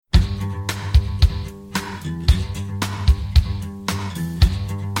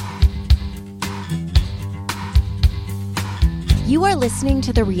You are listening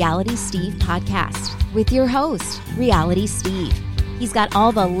to the Reality Steve podcast with your host, Reality Steve. He's got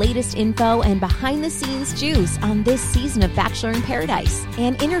all the latest info and behind-the-scenes juice on this season of Bachelor in Paradise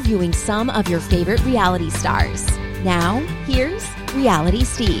and interviewing some of your favorite reality stars. Now, here's Reality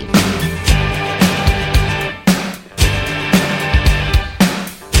Steve.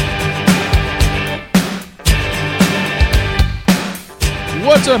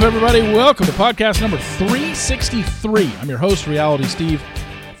 What's up, everybody? Welcome to podcast number 363. I'm your host, Reality Steve.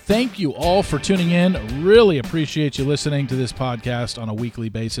 Thank you all for tuning in. Really appreciate you listening to this podcast on a weekly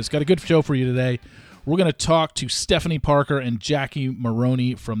basis. Got a good show for you today. We're going to talk to Stefanie Parker and Jackie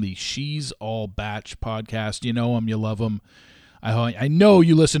Maroney from the She's All Batch podcast. You know them, you love them. I know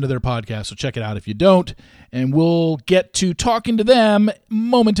you listen to their podcast, so check it out if you don't. And we'll get to talking to them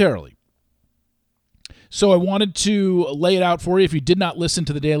momentarily. So I wanted to lay it out for you. If you did not listen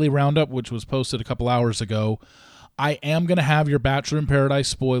to the Daily Roundup, which was posted a couple hours ago, I am going to have your Bachelor in Paradise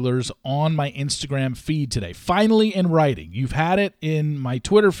spoilers on my Instagram feed today. Finally in writing. You've had it in my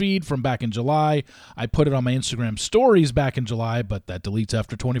Twitter feed from back in July. I put it on my Instagram stories back in July, but that deletes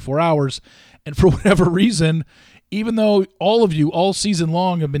after 24 hours. And for whatever reason, even though all of you all season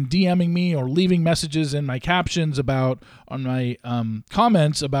long have been DMing me or leaving messages in my captions on my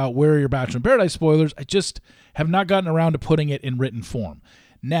comments about where are your Bachelor in Paradise spoilers, I just have not gotten around to putting it in written form.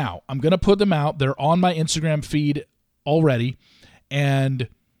 Now, I'm going to put them out. They're on my Instagram feed already. And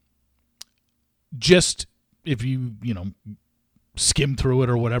just if you skim through it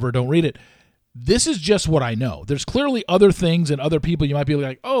or whatever, don't read it. This is just what I know. There's clearly other things and other people you might be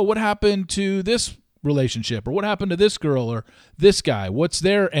like, oh, what happened to this relationship, or what happened to this girl or this guy? What's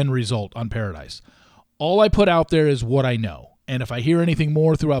their end result on Paradise? All I put out there is what I know. And if I hear anything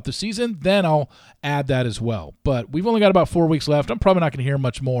more throughout the season, then I'll add that as well. But we've only got about 4 weeks left. I'm probably not going to hear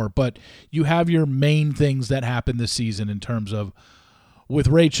much more, but you have your main things that happened this season in terms of with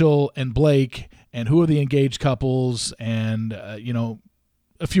Rachel and Blake and who are the engaged couples and,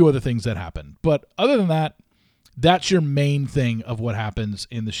 a few other things that happened. But other than that, that's your main thing of what happens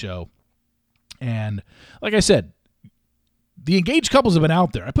in the show. And like I said, the engaged couples have been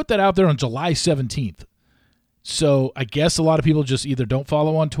out there. I put that out there on July 17th. So I guess a lot of people just either don't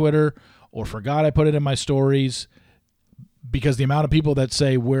follow on Twitter or forgot I put it in my stories, because the amount of people that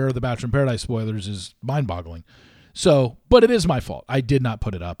say where are the Bachelor in Paradise spoilers is mind-boggling. So, but it is my fault. I did not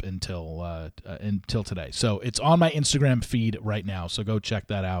put it up until today. So it's on my Instagram feed right now. So go check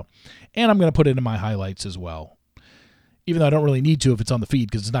that out. And I'm going to put it in my highlights as well, even though I don't really need to if it's on the feed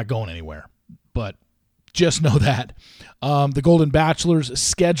because it's not going anywhere. But just know that. The Golden Bachelor's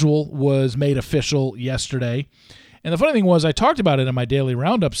schedule was made official yesterday. And the funny thing was, I talked about it in my Daily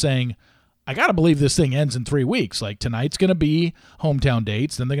Roundup saying, I got to believe this thing ends in 3 weeks. Like tonight's going to be hometown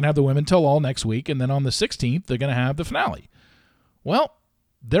dates. Then they're going to have the Women Tell All next week. And then on the 16th, they're going to have the finale. Well,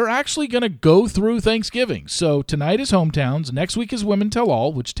 they're actually going to go through Thanksgiving. So tonight is hometowns. Next week is Women Tell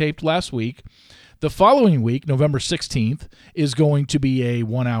All, which taped last week. The following week, November 16th, is going to be a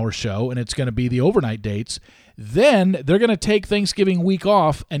 1-hour show, and it's going to be the overnight dates. Then they're going to take Thanksgiving week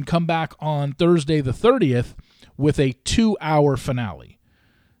off and come back on Thursday the 30th with a 2-hour finale.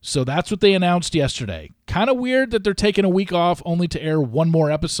 So that's what they announced yesterday. Kind of weird that they're taking a week off only to air one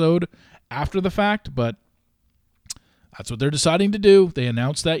more episode after the fact, but that's what they're deciding to do. They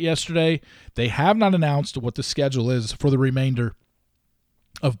announced that yesterday. They have not announced what the schedule is for the remainder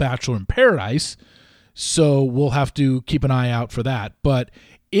of Bachelor in Paradise, so we'll have to keep an eye out for that. But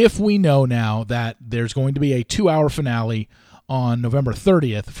if we know now that there's going to be a 2-hour finale on November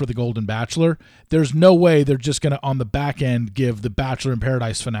 30th for the Golden Bachelor, there's no way they're just going to, on the back end, give the Bachelor in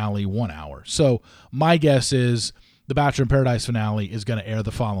Paradise finale 1 hour. So my guess is the Bachelor in Paradise finale is going to air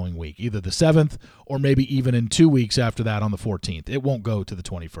the following week, either the 7th or maybe even in 2 weeks after that on the 14th. It won't go to the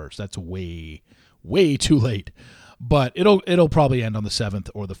 21st. That's way, way too late. But it'll probably end on the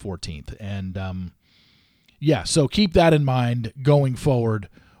 7th or the 14th. And, so keep that in mind going forward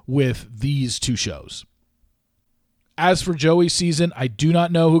with these two shows. As for Joey's season, I do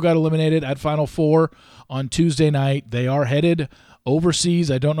not know who got eliminated at Final Four on Tuesday night. They are headed overseas.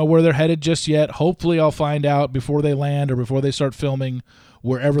 I don't know where they're headed just yet. Hopefully I'll find out before they land or before they start filming,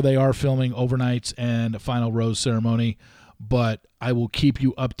 wherever they are filming overnights and Final Rose ceremony. But I will keep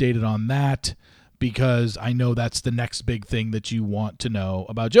you updated on that, because I know that's the next big thing that you want to know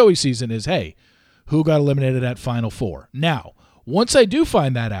about Joey's season is, hey, who got eliminated at Final Four? Now, once I do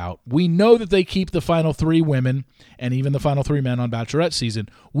find that out, we know that they keep the final 3 women and even the final 3 men on Bachelorette season.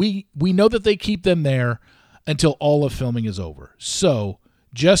 We know that they keep them there until all of filming is over. So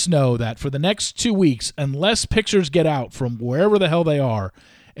just know that for the next 2 weeks, unless pictures get out from wherever the hell they are,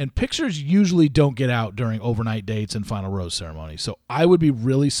 And pictures usually don't get out during overnight dates and final rose ceremonies. So I would be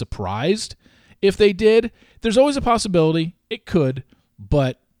really surprised if they did. There's always a possibility. It could,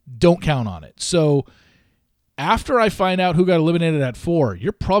 but don't count on it. So after I find out who got eliminated at 4,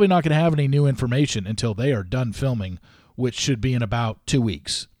 you're probably not going to have any new information until they are done filming, which should be in about 2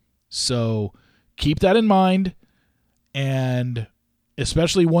 weeks. So keep that in mind. And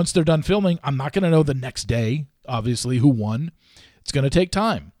especially once they're done filming, I'm not going to know the next day, obviously, who won. It's going to take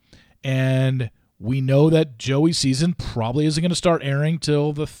time. And we know that Joey's season probably isn't going to start airing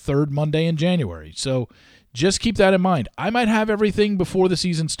till the 3rd Monday in January. So just keep that in mind. I might have everything before the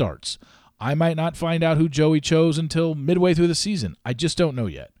season starts. I might not find out who Joey chose until midway through the season. I just don't know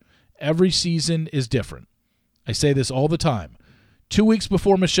yet. Every season is different. I say this all the time. 2 weeks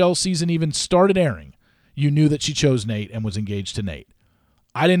before Michelle's season even started airing, you knew that she chose Nate and was engaged to Nate.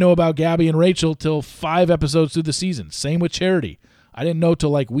 I didn't know about Gabby and Rachel till 5 episodes through the season. Same with Charity. I didn't know till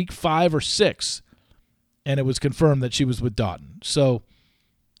like week 5 or 6, and it was confirmed that she was with Dotun. So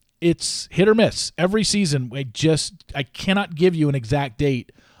it's hit or miss. Every season, I cannot give you an exact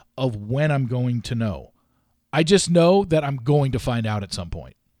date of when I'm going to know. I just know that I'm going to find out at some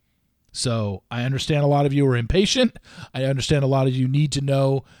point. So I understand a lot of you are impatient. I understand a lot of you need to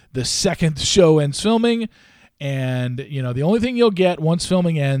know the second the show ends filming. And, the only thing you'll get once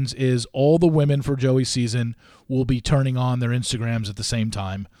filming ends is all the women for Joey's season will be turning on their Instagrams at the same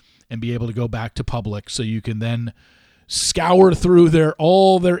time and be able to go back to public, so you can then scour through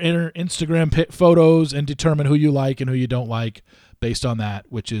all their Instagram photos and determine who you like and who you don't like based on that,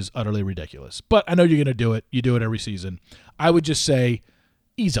 which is utterly ridiculous. But I know you're going to do it. You do it every season. I would just say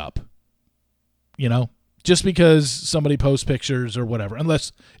ease up, just because somebody posts pictures or whatever,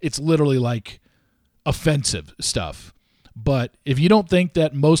 unless it's literally like offensive stuff. But if you don't think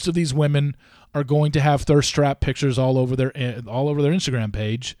that most of these women are going to have thirst trap pictures all over their Instagram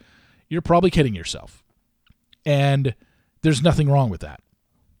page, you're probably kidding yourself. And there's nothing wrong with that.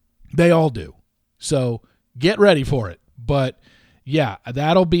 They all do. So get ready for it. But yeah,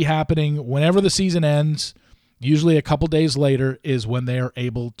 that'll be happening whenever the season ends. Usually a couple days later is when they are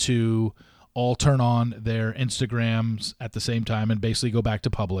able to all turn on their Instagrams at the same time and basically go back to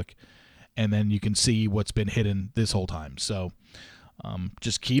public. And then you can see what's been hidden this whole time. So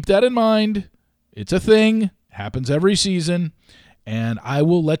just keep that in mind. It's a thing. Happens every season. And I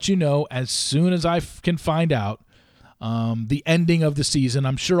will let you know as soon as I can find out the ending of the season.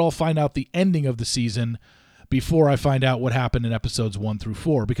 I'm sure I'll find out the ending of the season before I find out what happened in episodes 1 through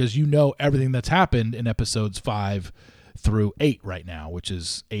 4, because everything that's happened in episodes 5 through 8 right now, which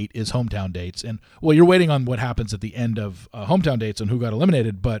is 8 is hometown dates. And, you're waiting on what happens at the end of hometown dates and who got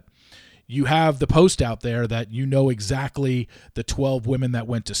eliminated, but you have the post out there that exactly the 12 women that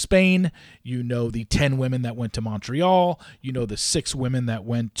went to Spain, the 10 women that went to Montreal, the 6 women that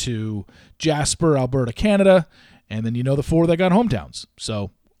went to Jasper, Alberta, Canada, and then the 4 that got hometowns.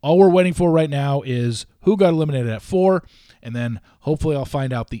 So all we're waiting for right now is who got eliminated at 4, and then hopefully I'll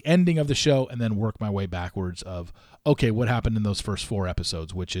find out the ending of the show and then work my way backwards of, okay, what happened in those first 4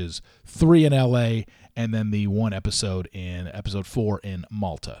 episodes, which is 3 in LA and then the 1 episode in episode 4 in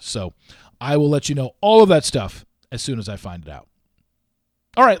Malta. So I will let you know all of that stuff as soon as I find it out.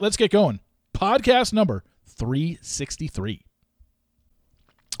 All right, let's get going. Podcast number 363.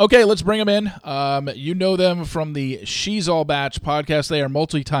 Okay, let's bring them in. You know them from the She's All Batch podcast. They are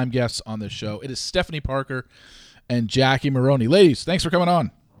multi-time guests on this show. It is Stefanie Parker and Jackie Maroney. Ladies, thanks for coming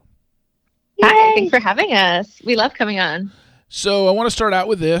on. Hi, thanks for having us. We love coming on. So I want to start out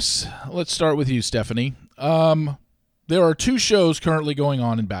with this. Let's start with you, Stefanie. There are 2 shows currently going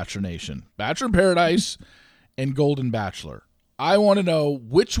on in Bachelor Nation, Bachelor in Paradise and Golden Bachelor. I want to know,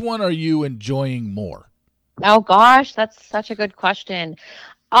 which one are you enjoying more? Oh, gosh, that's such a good question.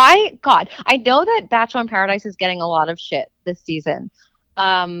 I know that Bachelor in Paradise is getting a lot of shit this season.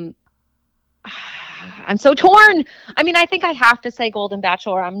 I'm so torn. I mean, I think I have to say Golden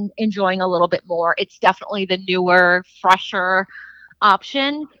Bachelor I'm enjoying a little bit more. It's definitely the newer, fresher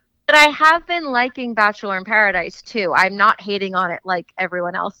option. But I have been liking Bachelor in Paradise, too. I'm not hating on it like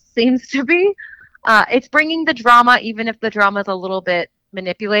everyone else seems to be. It's bringing the drama, even if the drama is a little bit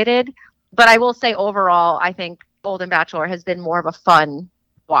manipulated. But I will say overall, I think Golden Bachelor has been more of a fun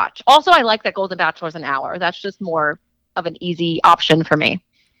watch. Also, I like that Golden Bachelor is an hour. That's just more of an easy option for me.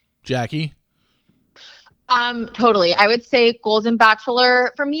 Jackie? Totally. I would say Golden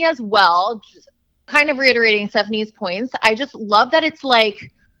Bachelor for me as well. Just kind of reiterating Stephanie's points. I just love that it's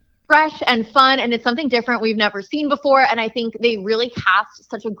like fresh and fun, and it's something different we've never seen before. And I think they really cast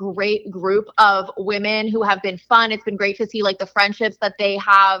such a great group of women who have been fun. It's been great to see like the friendships that they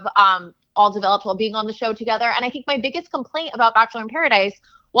have all developed while being on the show together. And I think my biggest complaint about Bachelor in Paradise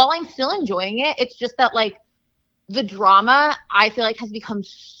while I'm still enjoying it, it's just that like the drama I feel like has become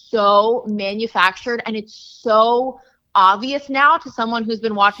so manufactured, and it's so obvious now to someone who's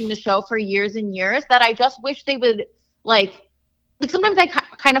been watching the show for years and years that I just wish they would like sometimes I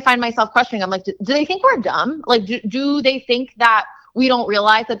kind of find myself questioning. I'm like, do they think we're dumb? Like, do they think that we don't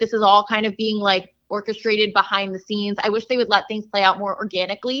realize that this is all kind of being like orchestrated behind the scenes? I wish they would let things play out more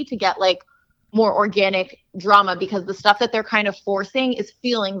organically to get like more organic drama, because the stuff that they're kind of forcing is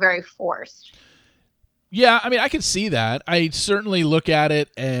feeling very forced. Yeah, I mean, I can see that. I certainly look at it,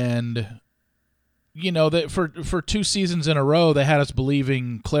 and you know that for 2 seasons in a row, they had us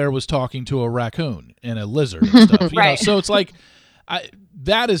believing Claire was talking to a raccoon and a lizard and stuff. Right. So it's like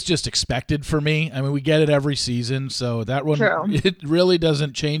that is just expected for me. I mean, we get it every season, so that one True. It really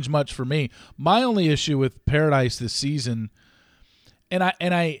doesn't change much for me. My only issue with Paradise this season, and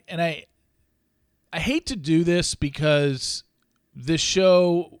I hate to do this because this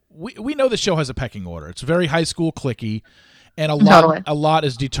show. We know the show has a pecking order. It's very high school cliquey, and a lot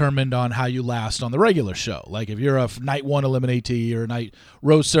is determined on how you last on the regular show. Like if you're a night 1 eliminatee or night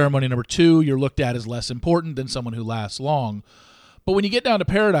rose ceremony number 2, you're looked at as less important than someone who lasts long. But when you get down to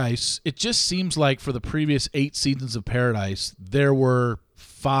Paradise, it just seems like for the previous 8 seasons of Paradise, there were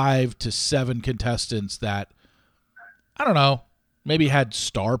 5 to 7 contestants that, I don't know, maybe had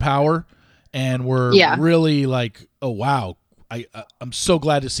star power and were really like, oh wow, I'm so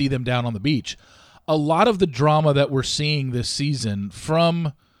glad to see them down on the beach. A lot of the drama that we're seeing this season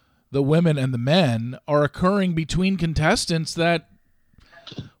from the women and the men are occurring between contestants that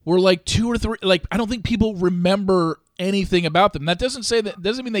were like 2 or 3. Like, I don't think people remember anything about them. That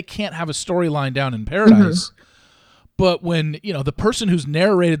doesn't mean they can't have a storyline down in Paradise. Mm-hmm. But when, you know, the person who's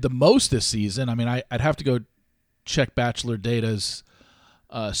narrated the most this season, I mean, I'd have to go check Bachelor Data's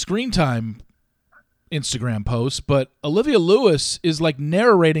screen time Instagram post, but Olivia Lewis is like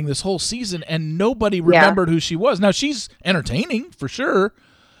narrating this whole season and nobody remembered who she was. Now she's entertaining for sure,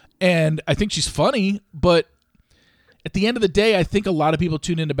 and I think she's funny, but at the end of the day, I think a lot of people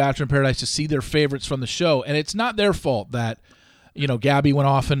tune into Bachelor in Paradise to see their favorites from the show, and it's not their fault that, you know, Gabby went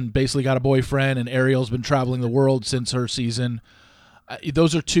off and basically got a boyfriend and Ariel's been traveling the world since her season.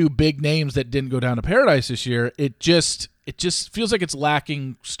 Those are 2 big names that didn't go down to Paradise this year. It just feels like it's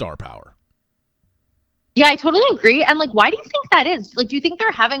lacking star power. Yeah, I totally agree. And like, why do you think that is? Like, do you think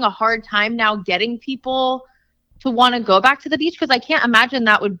they're having a hard time now getting people to want to go back to the beach? Because I can't imagine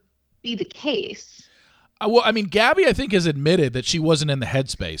that would be the case. Well, I mean, Gabby, I think, has admitted that she wasn't in the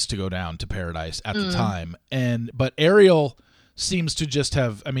headspace to go down to Paradise at the time. But Ariel seems to just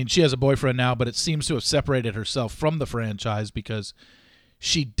have, I mean, she has a boyfriend now, but it seems to have separated herself from the franchise because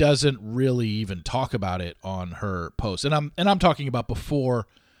she doesn't really even talk about it on her posts. And I'm talking about before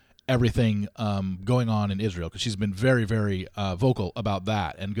everything going on in Israel, because she's been very, very vocal about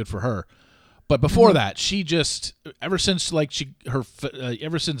that, and good for her. But before that, she just ever since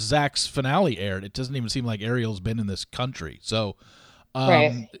Zach's finale aired, it doesn't even seem like Ariel's been in this country. So,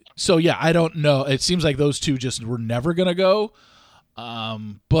 so yeah, I don't know. It seems like those 2 just were never gonna go.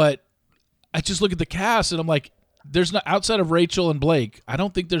 But I just look at the cast and I'm like, there's not, outside of Rachel and Blake, I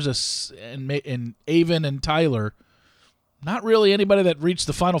don't think there's and Avon and Tyler. Not really anybody that reached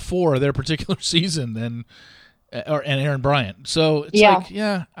the final 4 of their particular season, and Aaron Bryant. So it's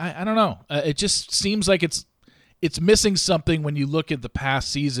I don't know. It just seems like it's missing something when you look at the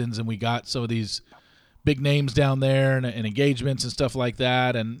past seasons, and we got some of these big names down there and engagements and stuff like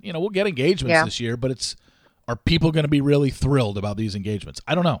that. And you know, we'll get engagements this year, but are people going to be really thrilled about these engagements?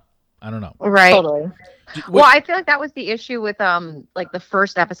 I don't know. Right. Totally. Well, I feel like that was the issue with like the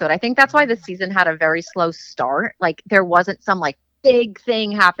first episode. I think that's why the season had a very slow start. Like there wasn't some like big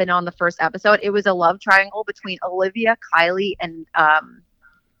thing happen on the first episode. It was a love triangle between Olivia, Kylie, and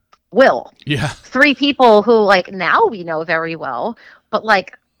Will. Yeah. 3 people who like now we know very well, but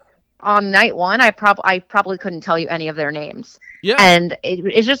like on night 1, I probably couldn't tell you any of their names. Yeah. And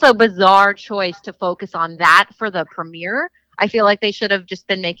it's just a bizarre choice to focus on that for the premiere. I feel like they should have just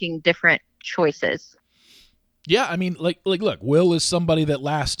been making different choices. Yeah, I mean, like, look, Will is somebody that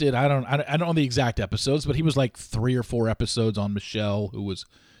lasted. I don't know the exact episodes, but he was like 3 or 4 episodes on Michelle, who was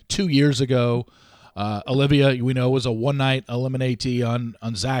 2 years ago. Olivia, we know, was a one-night eliminatee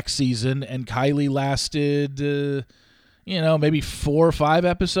on Zach's season, and Kylie lasted, maybe 4 or 5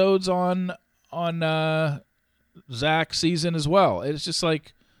 episodes on Zach's season as well. It's just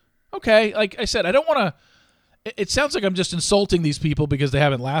like, okay, like I said, I don't want to. It sounds like I'm just insulting these people because they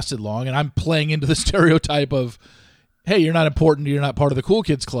haven't lasted long, and I'm playing into the stereotype of, hey, you're not important, you're not part of the cool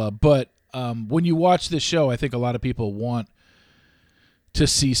kids club. But when you watch this show, I think a lot of people want to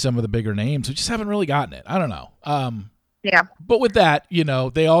see some of the bigger names. We just haven't really gotten it. I don't know. Yeah. But with that,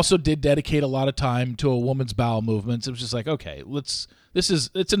 they also did dedicate a lot of time to a woman's bowel movements. It was just like, okay,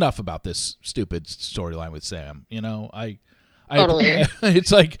 it's enough about this stupid storyline with Sam. Totally.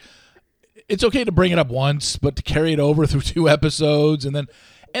 It's like, it's okay to bring it up once, but to carry it over through 2 episodes. And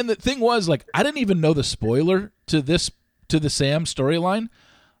the thing was, like, I didn't even know the spoiler to the Sam storyline.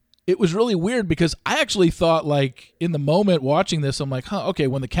 It was really weird because I actually thought, like, in the moment watching this, I'm like, okay,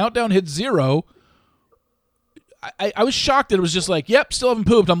 when the countdown hits 0, I was shocked that it was just like, yep, still haven't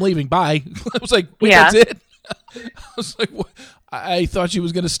pooped, I'm leaving, bye. I was like, wait, Yeah. that's it? I was like, what? I thought she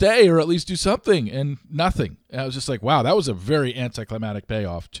was going to stay or at least do something, and nothing. And I was just like, wow, that was a very anticlimactic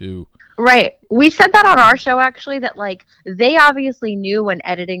payoff to... Right. We said that on our show, actually, that, like, they obviously knew when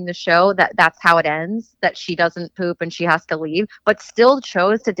editing the show that that's how it ends, that she doesn't poop and she has to leave, but still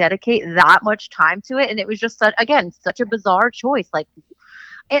chose to dedicate that much time to it. And it was just, again, such a bizarre choice. Like,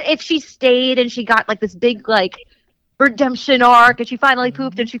 if she stayed and she got, like, this big, like, redemption arc and she finally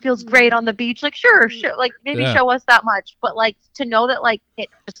pooped and she feels great on the beach, like, sure, like, maybe show us that much. But, like, to know that, like, it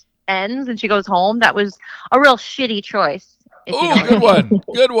just ends and she goes home, that was a real shitty choice. Oh,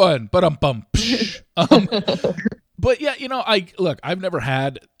 good one. But but yeah, I've never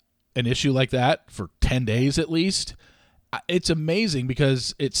had an issue like that for 10 days at least. It's amazing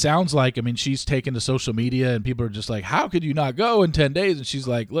because it sounds like, she's taken to social media and people are just like, how could you not go in 10 days? And she's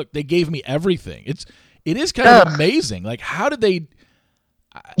like, look, they gave me everything. It is kind of amazing. Like, how did they?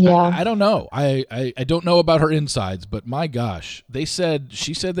 I don't know. I don't know about her insides, but my gosh, she said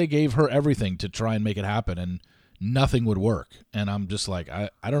they gave her everything to try and make it happen, and nothing would work. And I'm just like, I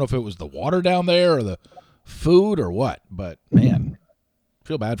don't know if it was the water down there or the food or what, but man,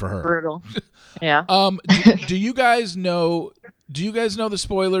 feel bad for her. Brutal. Yeah. Do you guys know the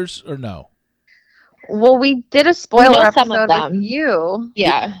spoilers or no? Well, we did a spoiler some of episode them. with you.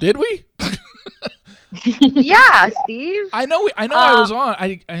 Yeah. Did we? Yeah, Steve. I know I was on.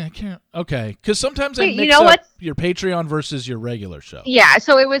 I can't. Okay, because sometimes I mix up your Patreon versus your regular show. Yeah,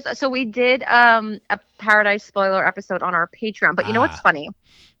 so we did a Paradise spoiler episode on our Patreon. But you know what's funny?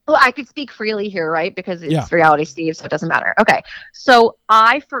 Well, I could speak freely here, right? Because it's Reality Steve, so it doesn't matter. Okay, so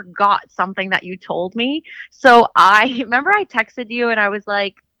I forgot something that you told me. So I remember I texted you and I was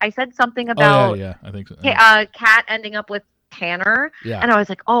like, I said something about I think so. Kat ending up with Tanner, and I was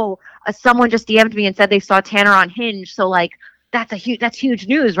like, someone just DM'd me and said they saw Tanner on Hinge, so like that's huge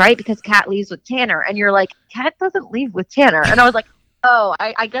news, right? Because Kat leaves with Tanner, and you're like, Kat doesn't leave with Tanner, and I was like,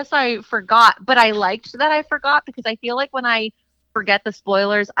 I guess I forgot, but I liked that I forgot because I feel like when I forget the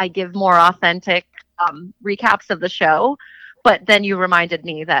spoilers, I give more authentic recaps of the show. But then you reminded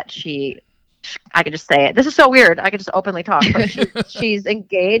me that I could just say it. This is so weird. I could just openly talk, but she's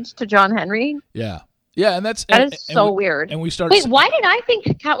engaged to John Henry. Yeah. Yeah, and that is so weird. And we started. Wait, why did I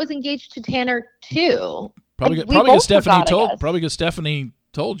think Kat was engaged to Tanner too? Probably because Stefanie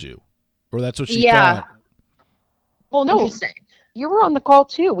told you, or that's what she thought. Well, no, you were on the call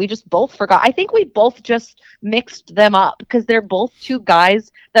too. We just both forgot. I think we both just mixed them up because they're both 2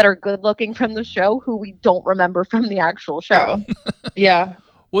 guys that are good looking from the show who we don't remember from the actual show. Yeah.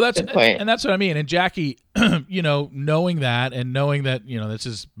 Well, that's what I mean. And Jackie, knowing that and knowing that, this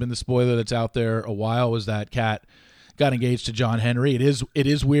has been the spoiler that's out there a while, was that Kat got engaged to John Henry. It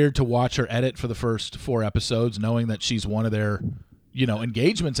is weird to watch her edit for the first 4 episodes, knowing that she's one of their,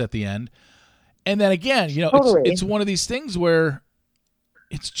 engagements at the end. And then again, totally. It's one of these things where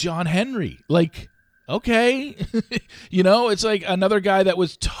it's John Henry. Like, okay, it's like another guy that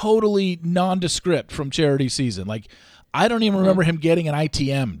was totally nondescript from Charity season. Like, I don't even remember him getting an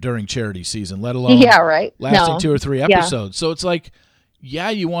ITM during Charity season, let alone lasting 2 or 3 episodes. So it's like,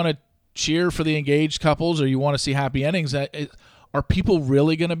 you want to cheer for the engaged couples or you want to see happy endings. Are people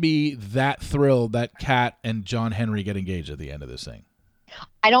really going to be that thrilled that Kat and John Henry get engaged at the end of this thing?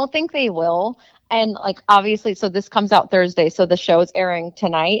 I don't think they will. And like, obviously, so this comes out Thursday. So the show is airing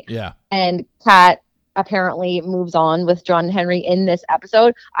tonight. Yeah. And Kat apparently moves on with John Henry in this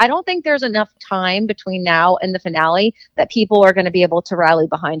episode. I don't think there's enough time between now and the finale that people are going to be able to rally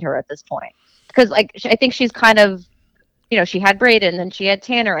behind her at this point. Because like, I think she's kind of, she had Braden, then she had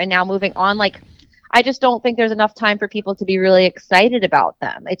Tanner, and now moving on. Like, I just don't think there's enough time for people to be really excited about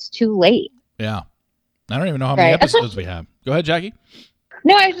them. It's too late. Yeah. I don't even know how many episodes we have. Go ahead, Jackie.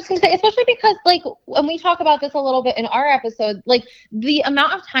 No, I was just going to say, especially because, like, when we talk about this a little bit in our episode, like, the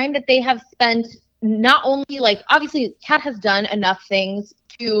amount of time that they have spent, not only, like, obviously, Kat has done enough things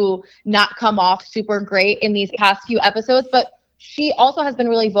to not come off super great in these past few episodes, but she also has been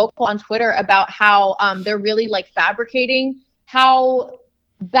really vocal on Twitter about how they're really, like, fabricating how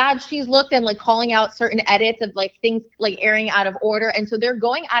bad she's looked and, like, calling out certain edits of, like, things, like, airing out of order. And so they're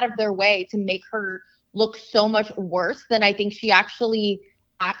going out of their way to make her look so much worse than I think she actually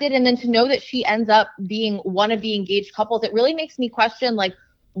acted. And then to know that she ends up being one of the engaged couples, it really makes me question, like,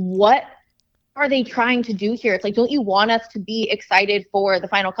 what are they trying to do here? It's like, don't you want us to be excited for the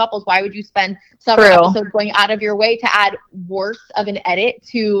final couples? Why would you spend several episodes going out of your way to add worse of an edit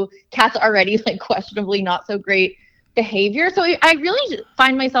to Kat's already like questionably not so great behavior? So I really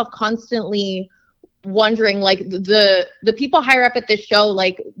find myself constantly wondering, like, the people higher up at this show,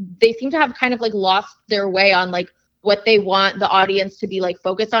 like, they seem to have kind of like lost their way on like what they want the audience to be like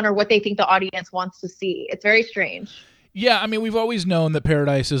focused on, or what they think the audience wants to see. It's very strange. Yeah, I mean, we've always known that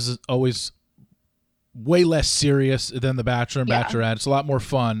Paradise is always way less serious than The Bachelor and Bachelorette. It's a lot more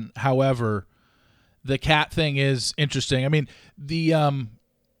fun. However, the Kat thing is interesting. I mean, the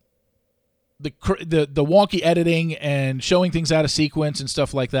wonky editing and showing things out of sequence and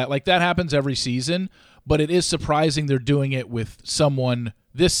stuff like that happens every season, but it is surprising they're doing it with someone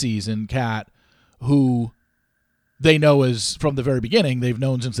this season, Kat, who they know is from the very beginning. They've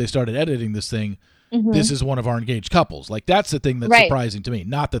known since they started editing this thing. This is one of our engaged couples. Like, that's the thing that's surprising to me.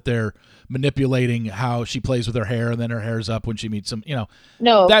 Not that they're manipulating how she plays with her hair and then her hair's up when she meets some, No,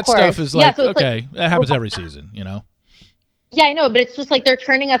 that stuff is like, so okay, that happens every season, Yeah, I know, but it's just like they're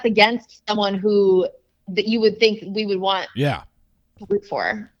turning us against someone who that you would think we would want to root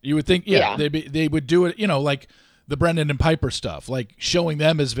for. You would think, they would do it, like the Brendan and Piper stuff, like showing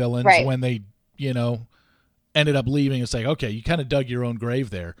them as villains when they, ended up leaving. It's like, okay, you kind of dug your own grave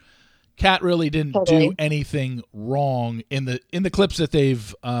there. Kat really didn't do anything wrong in the clips that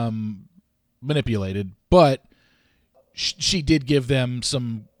they've manipulated, but she did give them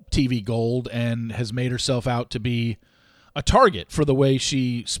some TV gold and has made herself out to be a target for the way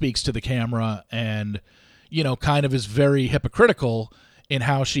she speaks to the camera, and kind of is very hypocritical in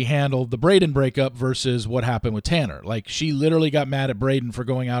how she handled the Brayden breakup versus what happened with Tanner. Like, she literally got mad at Brayden for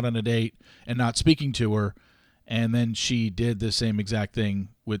going out on a date and not speaking to her, and then she did the same exact thing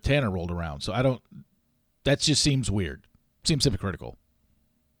with Tanner rolled around. So that just seems weird. Seems hypocritical.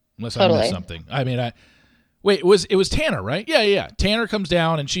 Unless I missed something. I mean, it was Tanner, right? Yeah. Tanner comes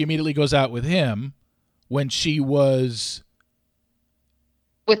down and she immediately goes out with him when she was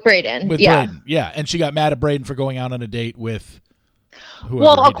with Brayden. Brayden. Yeah. And she got mad at Brayden for going out on a date with whoever.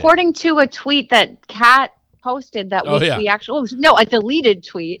 Well, according to a tweet that Kat posted that was the actual a deleted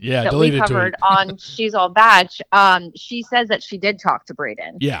tweet that we covered on She's All Batch, she says that she did talk to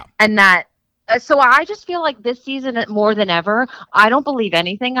Brayden. Yeah. And that so I just feel like this season more than ever, I don't believe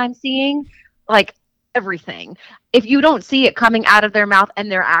anything I'm seeing, like everything. If you don't see it coming out of their mouth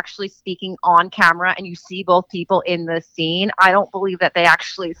and they're actually speaking on camera and you see both people in the scene, I don't believe that they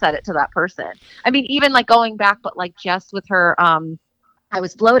actually said it to that person. I mean, even like going back, but like Jess with her I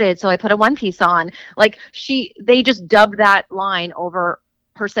was bloated, so I put a one piece on. Like, they just dubbed that line over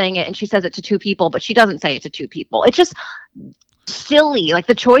her saying it, and she says it to two people, but she doesn't say it to two people. It's just silly. Like,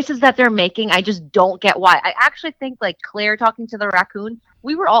 the choices that they're making, I just don't get why. I actually think, like, Claire talking to the raccoon,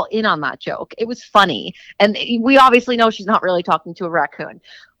 we were all in on that joke. It was funny. And we obviously know she's not really talking to a raccoon.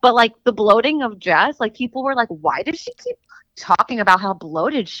 But, like, the bloating of Jess, like, people were like, why does she keep talking about how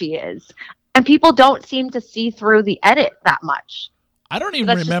bloated she is? And people don't seem to see through the edit that much. I don't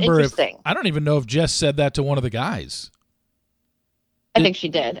even remember I don't even know if Jess said that to one of the guys. I think she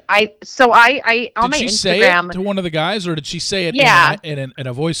did. On my Instagram. Did she say it to one of the guys, or did she say it in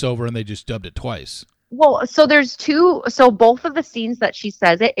a voiceover and they just dubbed it twice? Well, so there's two. So both of the scenes that she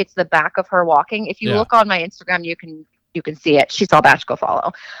says it, it's the back of her walking. If you look on my Instagram, you can see it. She's All Batch, go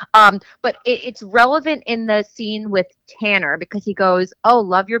follow. But it's relevant in the scene with Tanner because he goes, "Oh,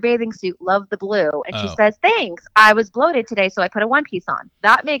 love your bathing suit, love the blue," and she says, "Thanks, I was bloated today, so I put a one piece on."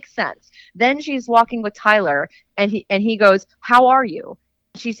 That makes sense. Then she's walking with Tyler, and he goes, "How are you?"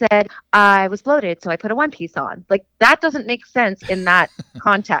 She said, "I was bloated, so I put a one piece on." Like, that doesn't make sense in that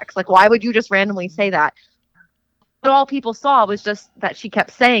context. Like, why would you just randomly say that? But all people saw was just that she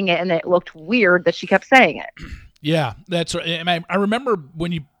kept saying it, and it looked weird that she kept saying it. Yeah, that's right. And I remember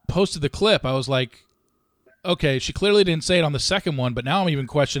when you posted the clip, I was like, okay, she clearly didn't say it on the second one, but now I'm even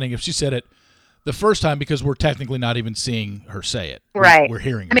questioning if she said it the first time because we're technically not even seeing her say it. Right. We're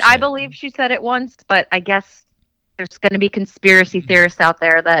hearing her I mean, I believe she said it once, but I guess there's going to be conspiracy theorists out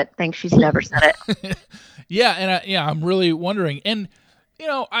there that think she's never said it. Yeah, and I'm really wondering. And,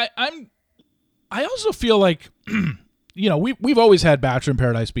 I also feel like... we've always had Bachelor in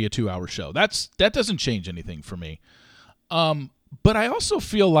Paradise be a 2-hour show. That doesn't change anything for me. But I also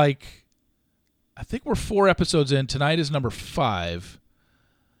feel like, I think we're 4 episodes in. Tonight is number 5.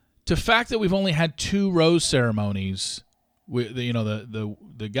 The fact that we've only had 2 rose ceremonies,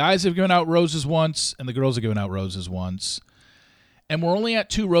 the guys have given out roses once and the girls have given out roses once. and we're only at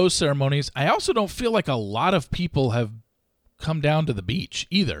 2 rose ceremonies. I also don't feel like a lot of people have come down to the beach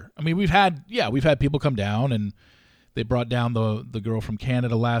either. I mean, we've had people come down, and they brought down the girl from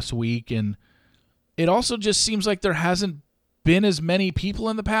Canada last week, and it also just seems like there hasn't been as many people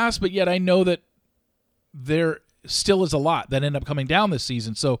in the past, but yet I know that there still is a lot that end up coming down this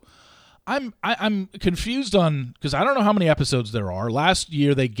season. So I'm confused on, because I don't know how many episodes there are. Last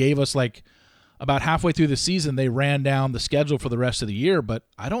year they gave us like about halfway through the season, they ran down the schedule for the rest of the year, but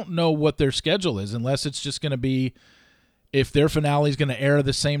I don't know what their schedule is, unless it's just going to be if their finale is going to air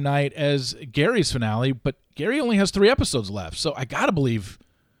the same night as Gary's finale. But Gary only has 3 episodes left, so I got to believe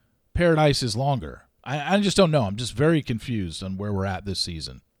Paradise is longer. I just don't know. I'm just very confused on where we're at this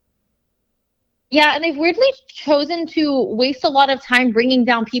season. Yeah, and they've weirdly chosen to waste a lot of time bringing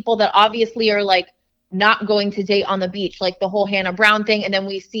down people that obviously are like not going to date on the beach, like the whole Hannah Brown thing. And then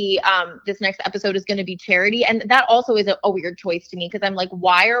we see this next episode is going to be Charity. And that also is a weird choice to me, because I'm like,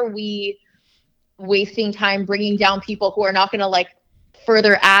 why are we wasting time bringing down people who are not going to like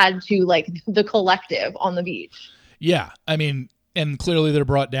further add to like the collective on the beach? Yeah, I mean, and clearly they're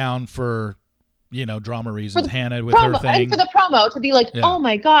brought down for, drama reasons. Hannah with her thing. And for the promo to be like, oh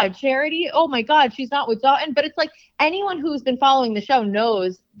my God, Charity, oh my God, she's not with Dalton. But it's like anyone who's been following the show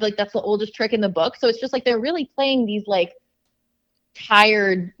knows like that's the oldest trick in the book. So it's just like they're really playing these like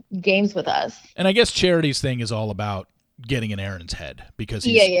tired games with us. And I guess Charity's thing is all about getting in Aaron's head, because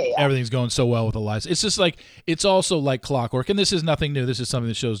everything's going so well with Eliza. It's just like, it's also like clockwork. And this is nothing new. This is something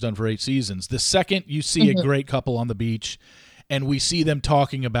the show's done for 8 seasons. The second you see a great couple on the beach and we see them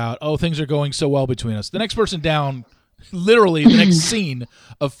talking about, oh, things are going so well between us, the next person down, literally the next scene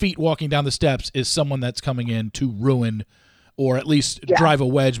of feet walking down the steps is someone that's coming in to ruin or at least drive a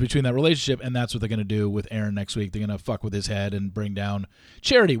wedge between that relationship. And that's what they're going to do with Aaron next week. They're going to fuck with his head and bring down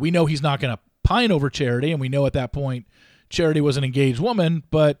Charity. We know he's not going to pine over Charity, and we know at that point Charity was an engaged woman,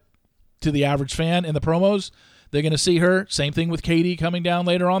 but to the average fan in the promos, they're going to see her. Same thing with Katie coming down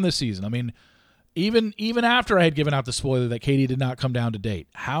later on this season. I mean, even after I had given out the spoiler that Katie did not come down to date,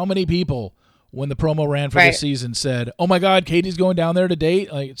 how many people, when the promo ran for this season, said, oh my God, Katie's going down there to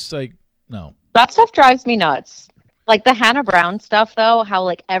date? Like, it's like, no. That stuff drives me nuts. Like the Hannah Brown stuff, though, how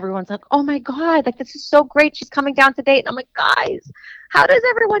like everyone's like, oh my God, like this is so great. She's coming down to date. And I'm like, guys, how does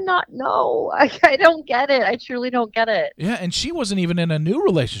everyone not know? I don't get it. I truly don't get it. Yeah, and she wasn't even in a new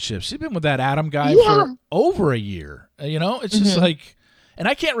relationship. She's been with that Adam guy for over a year. It's just like, and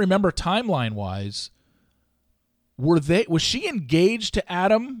I can't remember timeline-wise, was she engaged to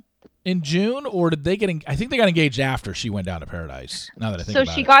Adam in June, or did they I think they got engaged after she went down to Paradise, now that I think about it.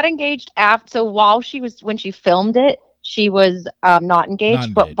 So she got engaged after, so when she filmed it, she was not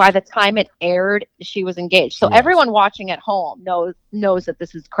engaged, but by the time it aired, she was engaged. So everyone watching at home knows that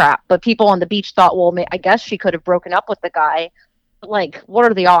this is crap. But people on the beach thought, well, I guess she could have broken up with the guy. Like, what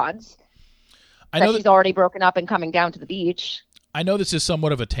are the odds that she's already broken up and coming down to the beach? I know this is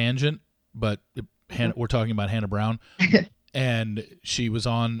somewhat of a tangent, but we're talking about Hannah Brown, and she was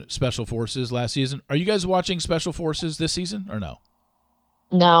on Special Forces last season. Are you guys watching Special Forces this season or no?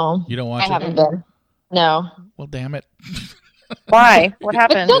 No. You don't watch it? I haven't been. No. Well, damn it. Why? What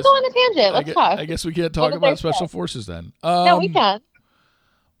happened? Let's still go on a tangent. Let's talk. I guess we can't talk about Special Forces then. No, we can.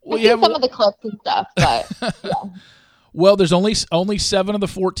 Well, I've seen some of the clips and stuff, but yeah. Well, there's only 7 of the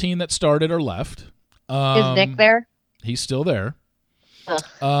 14 that started are left. Is Nick there? He's still there.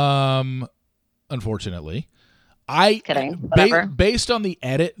 Unfortunately. Kidding. Based on the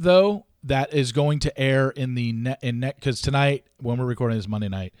edit, though, that is going to air in the because tonight, when we're recording this Monday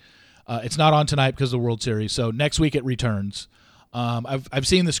night, it's not on tonight because of the World Series. So next week it returns. I've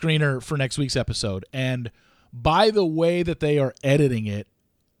seen the screener for next week's episode, and by the way that they are editing it,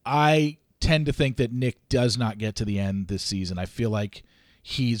 I tend to think that Nick does not get to the end this season. I feel like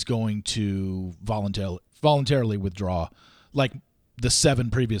he's going to voluntarily withdraw, like the 7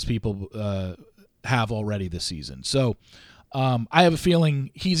 previous people have already this season. So I have a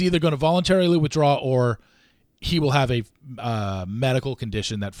feeling he's either going to voluntarily withdraw or he will have a medical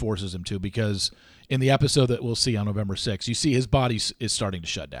condition that forces him to, because in the episode that we'll see on November 6th, you see his body is starting to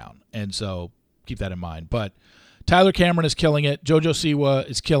shut down. And so keep that in mind. But Tyler Cameron is killing it. JoJo Siwa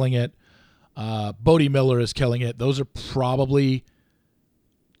is killing it. Bodie Miller is killing it. Those are probably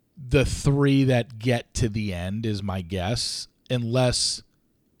the 3 that get to the end, is my guess, unless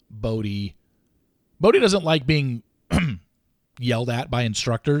Bodie doesn't like being yelled at by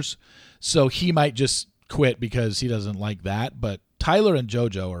instructors, so he might just quit because he doesn't like that. But Tyler and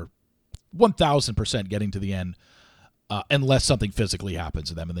JoJo are 1,000% getting to the end, unless something physically happens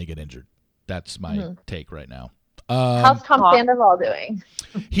to them and they get injured. That's my take right now. How's Tom Sandoval doing?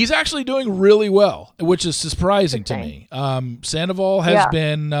 He's actually doing really well, which is surprising to me. Sandoval has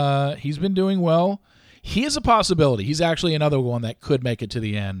been he's been doing well. He is a possibility. He's actually another one that could make it to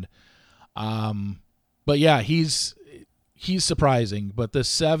the end. But yeah, he's surprising. But the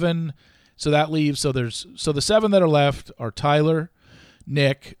 7, so that leaves the 7 that are left are Tyler,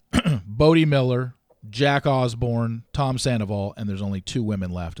 Nick, Bodie Miller, Jack Osborne, Tom Sandoval, and there's only 2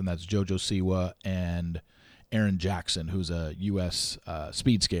 women left, and that's JoJo Siwa and Erin Jackson, who's a U.S.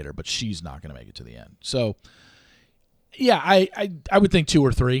 Speed skater, but she's not going to make it to the end. So, yeah, I would think 2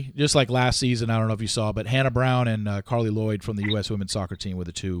 or 3, just like last season. I don't know if you saw, but Hannah Brown and Carly Lloyd from the U.S. women's soccer team were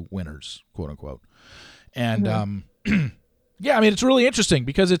the 2 winners, quote unquote. And yeah, I mean, it's really interesting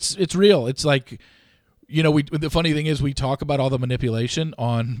because it's real. It's like, you know, the funny thing is we talk about all the manipulation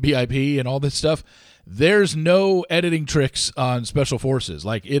on BIP and all this stuff. There's no editing tricks on Special Forces.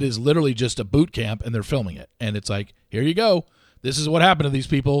 Like, it is literally just a boot camp, and they're filming it. And it's like, here you go. This is what happened to these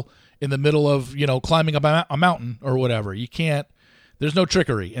people in the middle of, you know, climbing up a mountain or whatever. You can't – there's no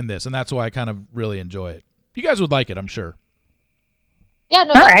trickery in this, and that's why I kind of really enjoy it. You guys would like it, I'm sure. Yeah,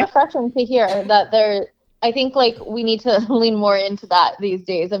 no, that's refreshing to hear that they're – I think, like, we need to lean more into that these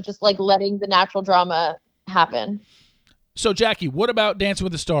days of just, like, letting the natural drama happen. So, Jackie, what about Dancing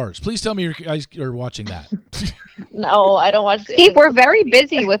with the Stars? Please tell me you guys are watching that. No, I don't watch it. Steve, we're very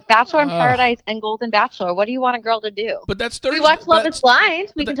busy with Bachelor in Paradise and Golden Bachelor. What do you want a girl to do? But that's Thursday. We watch Love is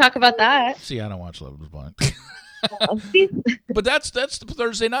Blind. We can talk about that. See, I don't watch Love is Blind. But that's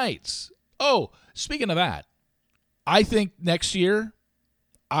Thursday nights. Oh, speaking of that, I think next year,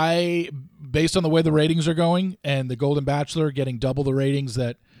 based on the way the ratings are going and the Golden Bachelor getting double the ratings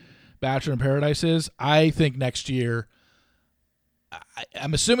that Bachelor in Paradise is, I think next year,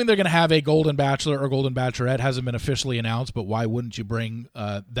 I'm assuming they're going to have a Golden Bachelor or Golden Bachelorette. Hasn't been officially announced, but why wouldn't you bring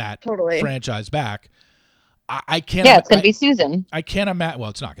that franchise back? I can't. Yeah, it's going to be Susan. I can't imagine. Well,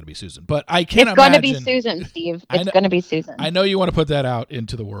 it's not going to be Susan, but I can't imagine. It's going to be Susan, Steve. It's going to be Susan. I know you want to put that out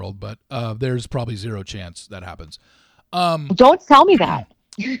into the world, but there's probably 0 chance that happens. Don't tell me that.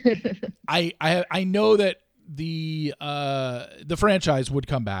 I know that the franchise would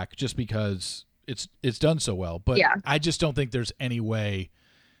come back just because it's done so well, but I just don't think there's any way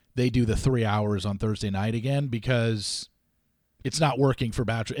they do the 3 hours on Thursday night again because it's not working for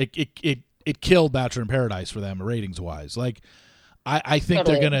Bachelor. It killed Bachelor in Paradise for them ratings wise. Like I think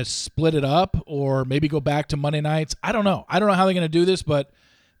they're gonna split it up or maybe go back to Monday nights. I don't know how they're gonna do this, but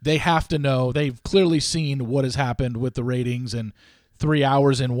they have to know. They've clearly seen what has happened with the ratings, and 3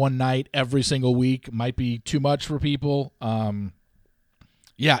 hours in one night every single week might be too much for people.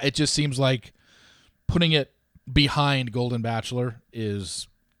 Yeah, it just seems like putting it behind Golden Bachelor is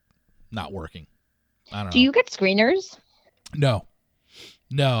not working. I don't know. Do you get screeners? No.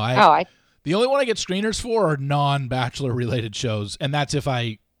 The only one I get screeners for are non-Bachelor related shows, and that's if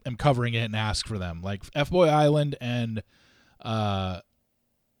I am covering it and ask for them, like F-Boy Island and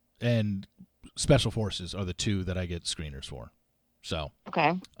Special Forces are the 2 that I get screeners for. So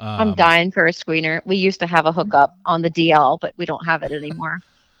okay, I'm dying for a screener. We used to have a hookup on the DL, but we don't have it anymore.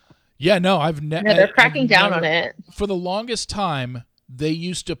 Yeah, no, they're cracking down on it. For the longest time, they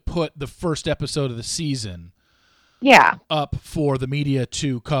used to put the first episode of the season up for the media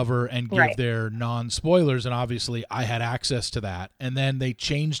to cover and give their non-spoilers, and obviously I had access to that. And then they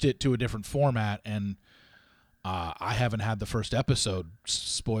changed it to a different format, and I haven't had the first episode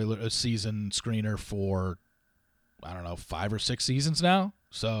season screener for, I don't know, 5 or 6 seasons now.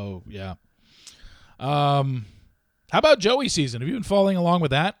 So, yeah. How about Joey's season? Have you been following along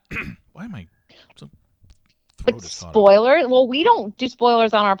with that? Why am I so But spoilers? Well, we don't do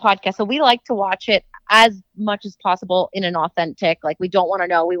spoilers on our podcast, so we like to watch it as much as possible in an authentic. Like, we don't want to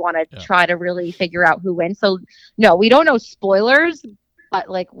know. We want to try to really figure out who wins. So, no, we don't know spoilers, but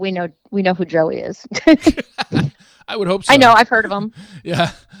like we know who Joey is. I would hope so. I know. I've heard of him.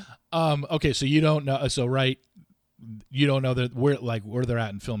 Yeah. Okay, so you don't know. So you don't know that where they're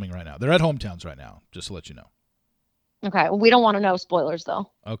at in filming right now. They're at hometowns right now. Just to let you know. Okay, well, we don't want to know spoilers though.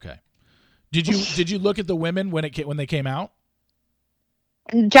 Okay. Did you look at the women when they came out?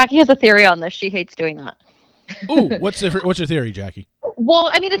 Jackie has a theory on this. She hates doing that. Ooh, what's your theory, Jackie? Well,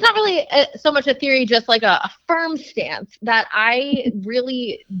 I mean, it's not really so much a theory, just like a firm stance that I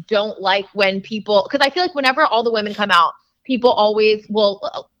really don't like when people, because I feel like whenever all the women come out, people always will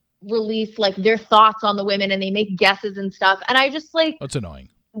release like their thoughts on the women and they make guesses and stuff. And I just like, that's annoying.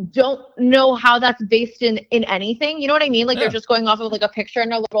 Don't know how that's based in anything. You know what I mean? Like they're just going off of like a picture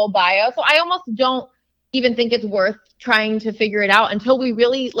and a little bio. So I almost don't even think it's worth trying to figure it out until we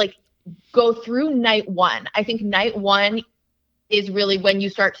really like go through night 1. I think night 1 is really when you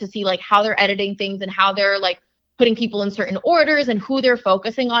start to see like how they're editing things and how they're like putting people in certain orders and who they're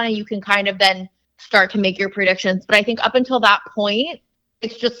focusing on, and you can kind of then start to make your predictions. But I think up until that point,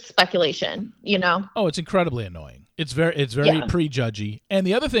 it's just speculation, you know? Oh, it's incredibly annoying. It's very prejudgy. And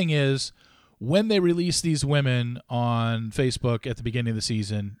the other thing is, when they release these women on Facebook at the beginning of the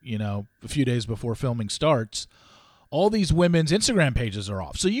season, you know, a few days before filming starts, all these women's Instagram pages are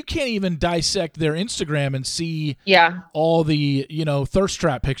off. So you can't even dissect their Instagram and see all the, you know, thirst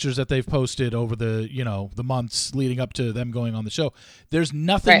trap pictures that they've posted over the, you know, the months leading up to them going on the show. There's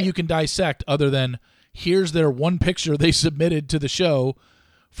nothing you can dissect other than here's their one picture they submitted to the show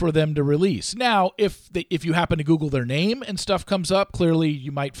for them to release. Now, if you happen to Google their name and stuff comes up, clearly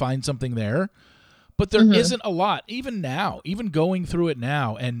you might find something there. But there isn't a lot, even now, even going through it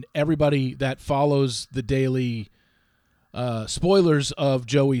now, and everybody that follows the daily spoilers of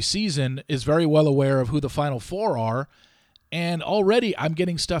Joey's season is very well aware of who the final four are. And already I'm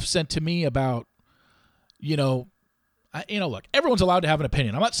getting stuff sent to me about, look, everyone's allowed to have an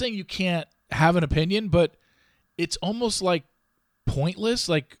opinion. I'm not saying you can't have an opinion, but it's almost like pointless.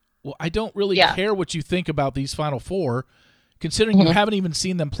 Like, well, I don't really care what you think about these final four, considering you haven't even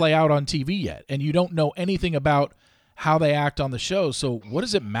seen them play out on TV yet, and you don't know anything about how they act on the show. So what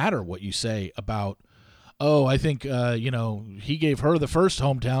does it matter what you say about, oh, I think, he gave her the first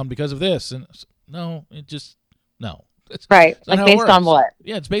hometown because of this? And no, it's right. Like, based on what?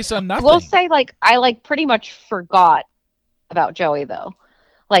 Yeah, it's based on nothing. I will say, I pretty much forgot about Joey, though.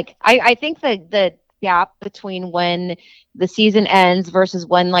 Like, I think the gap between when the season ends versus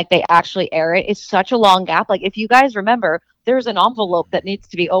when they actually air it is such a long gap. Like, if you guys remember, there's an envelope that needs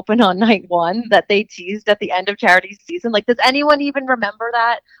to be opened on night one that they teased at the end of Charity's season. Like, does anyone even remember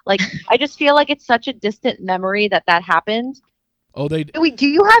that? Like, I just feel like it's such a distant memory that happened. Oh, do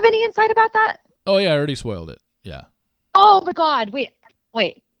you have any insight about that? Oh yeah, I already spoiled it. Yeah. Oh my God. Wait.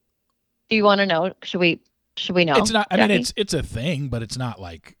 Do you want to know? Should we know? It's not, Jackie? I mean, it's a thing, but it's not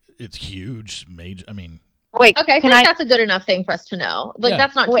like it's huge, major. I mean, wait. Okay, I think that's a good enough thing for us to know. Like,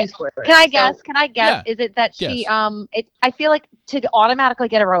 that's not too spoilers. Can I guess? Yeah. Is it that she? Yes. I feel like to automatically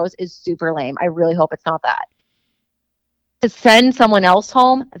get a rose is super lame. I really hope it's not that. To send someone else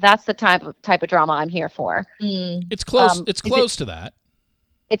home, that's the type of drama I'm here for. It's close. It's close to that.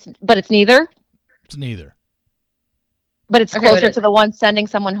 But it's neither. It's neither. But it's closer to the one sending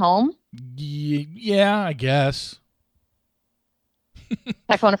someone home. Yeah, I guess.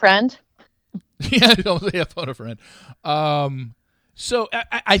 I phone a friend. Yeah, don't say I phone a friend. So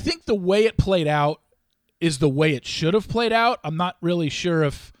I think the way it played out is the way it should have played out. I'm not really sure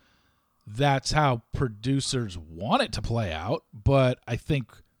if that's how producers want it to play out, but I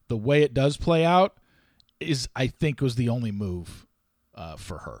think the way it does play out was the only move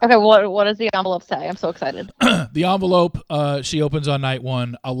for her. Okay, what does the envelope say? I'm so excited. The envelope she opens on night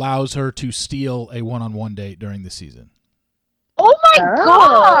one allows her to steal a one-on-one date during the season. Oh my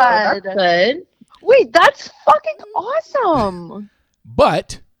God! That's good. Wait, that's fucking awesome.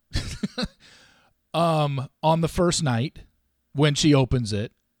 But on the first night when she opens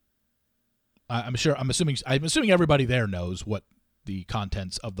it, I'm assuming everybody there knows what the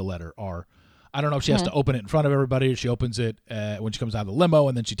contents of the letter are. I don't know if she has to open it in front of everybody or she opens it when she comes out of the limo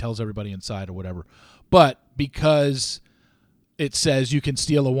and then she tells everybody inside or whatever. But because it says you can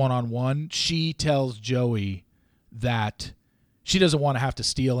steal a one-on-one, she tells Joey that she doesn't want to have to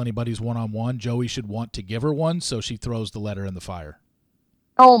steal anybody's one-on-one. Joey should want to give her one, so she throws the letter in the fire.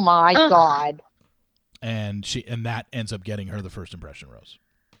 Oh my God. And that ends up getting her the first impression rose.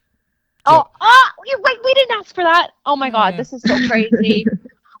 So, wait, we didn't ask for that. Oh my God, this is so crazy.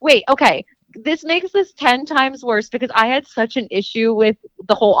 Wait, okay. This makes this 10 times worse because I had such an issue with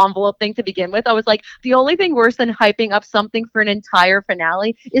the whole envelope thing to begin with. I was like, the only thing worse than hyping up something for an entire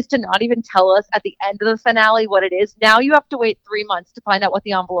finale is to not even tell us at the end of the finale what it is. Now you have to wait 3 months to find out what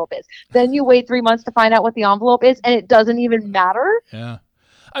the envelope is. Then you wait 3 months to find out what the envelope is, and it doesn't even matter. Yeah.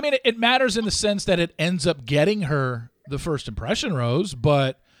 I mean, it matters in the sense that it ends up getting her the first impression rose,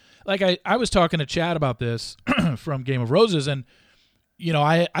 but like I was talking to Chad about this from Game of Roses, and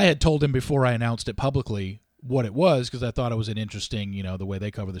I had told him before I announced it publicly what it was because I thought it was an interesting, the way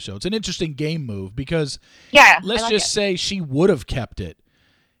they cover the show. It's an interesting game move because let's just say she would have kept it.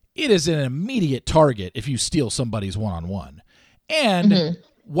 It is an immediate target if you steal somebody's one-on-one. And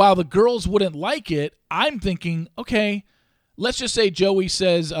while the girls wouldn't like it, I'm thinking, okay, let's just say Joey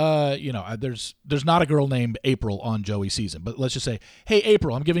says, there's not a girl named April on Joey's season, but let's just say, hey,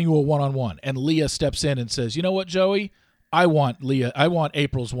 April, I'm giving you a one-on-one. And Leah steps in and says, you know what, Joey? I want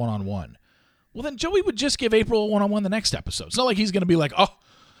April's one-on-one. Well, then Joey would just give April a one-on-one the next episode. It's not like he's going to be like, oh,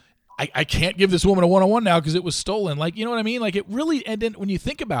 I can't give this woman a one-on-one now because it was stolen. Like, you know what I mean? Like, it really, and then when you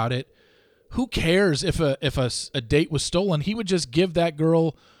think about it, who cares if a date was stolen? He would just give that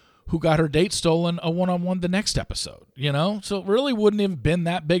girl who got her date stolen a one-on-one the next episode, you know? So it really wouldn't have been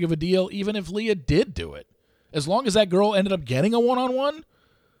that big of a deal even if Leah did do it. As long as that girl ended up getting a one-on-one,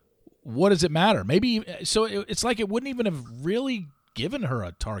 what does it matter? Maybe so it's like it wouldn't even have really given her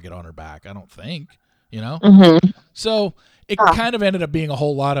a target on her back, I don't think, you know? Mm-hmm. So it kind of ended up being a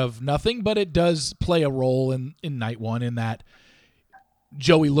whole lot of nothing, but it does play a role in night one in that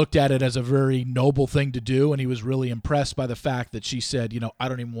Joey looked at it as a very noble thing to do, and he was really impressed by the fact that she said, you know, I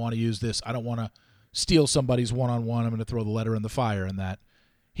don't even want to use this. I don't want to steal somebody's one-on-one. I'm going to throw the letter in the fire, and that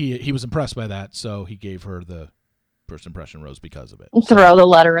he was impressed by that, so he gave her the first impression rose because of it. Throw the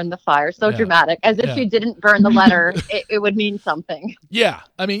letter in the fire. So Yeah. dramatic. As if she didn't burn the letter, it would mean something. Yeah.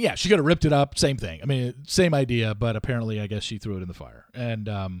 I mean, yeah, she could have ripped it up. Same thing. I mean, same idea, but apparently I guess she threw it in the fire. And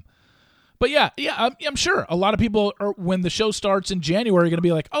but yeah, I'm sure a lot of people are, when the show starts in January, are going to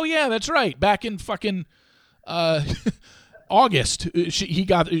be like, oh yeah, that's right. Back in fucking August, she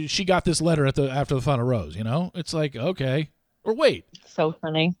got this letter after the final rose. You know, it's like, okay, or wait, So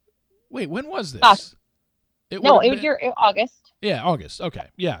funny. wait, when was this? It was August. Yeah, August. Okay,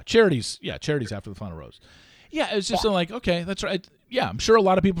 yeah, charities after the final rose. Yeah, it's just like, okay, that's right. Yeah, I'm sure a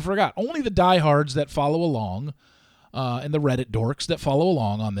lot of people forgot. Only the diehards that follow along. And the Reddit dorks that follow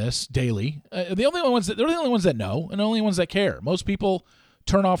along on this daily. They're the only ones that know, and the only ones that care. Most people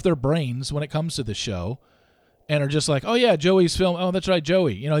turn off their brains when it comes to the show, and are just like, "Oh yeah, Joey's film. Oh, that's right,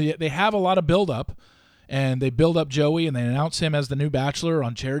 Joey." You know, they have a lot of build up, and they build up Joey, and they announce him as the new Bachelor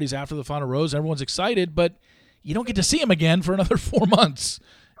on Charities after the final rose. Everyone's excited, but you don't get to see him again for another 4 months.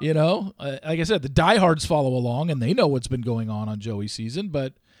 You know, like I said, the diehards follow along, and they know what's been going on Joey's season,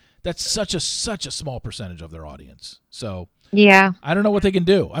 but that's such a small percentage of their audience. So Yeah. I don't know what they can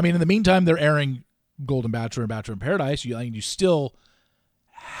do. I mean, in the meantime, they're airing Golden Bachelor and Bachelor in Paradise. You still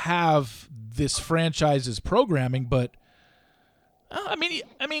have this franchise's programming, but I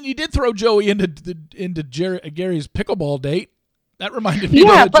mean, you did throw Joey into Gary's pickleball date. That reminded me.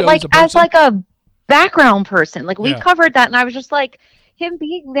 Yeah, that but Joey's like as like a background person, like we Yeah. covered that, and I was just like, him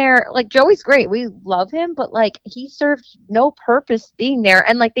being there, like Joey's great, we love him, but like he served no purpose being there,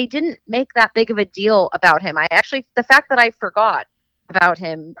 and like they didn't make that big of a deal about him. The fact that I forgot about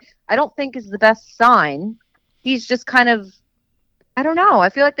him, I don't think is the best sign. He's just kind of, I don't know. I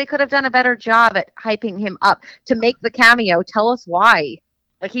feel like they could have done a better job at hyping him up to make the cameo. Tell us why.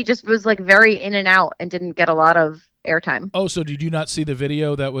 Like he just was like very in and out and didn't get a lot of airtime. Oh, so did you not see the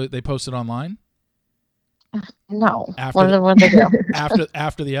video that they posted online? No. After What did they do?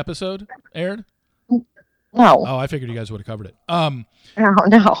 after the episode aired? No. Oh, I figured you guys would have covered it.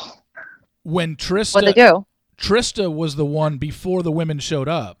 No. When What'd they do? Trista was the one before the women showed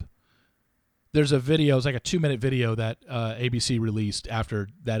up. There's a video, it's like a 2-minute video that ABC released after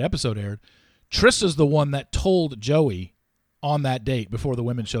that episode aired. Trista's the one that told Joey on that date before the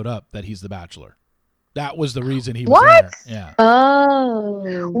women showed up that he's the Bachelor. That was the reason he was What? there. Yeah.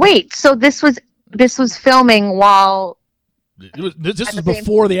 Oh. Wait, so this was filming while This was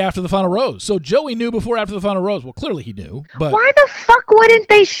before after the final rose. So Joey knew before after the final rose. Well, clearly he knew. But why the fuck wouldn't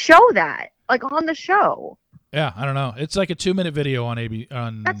they show that? Like on the show? yeah, I don't know. It's like a 2-minute video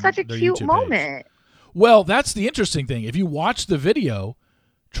on That's such a their cute YouTube page. moment. Well, that's the interesting thing. If you watch the video,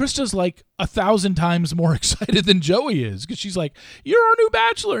 Trista's like 1,000 times more excited than Joey is because she's like, "You're our new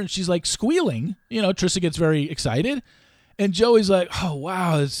Bachelor," and she's like squealing. You know, Trista gets very excited, and Joey's like, "Oh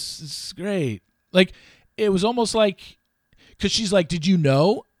wow, this is great." Like it was almost like because she's like, "Did you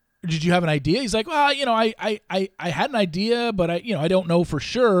know? Did you have an idea?" He's like, "Well, you know, I had an idea, but I don't know for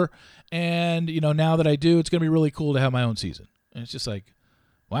sure." And, you know, now that I do, it's going to be really cool to have my own season. And it's just like,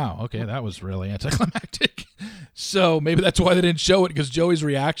 wow, okay, that was really anticlimactic. So maybe that's why they didn't show it, because Joey's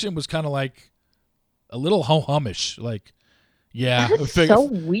reaction was kind of like a little ho-humish. Like, yeah. That's so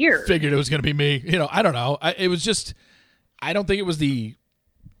weird. Figured it was going to be me. You know, I don't know. It was just, I don't think it was the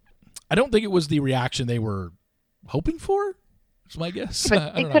reaction they were hoping for. That's my guess.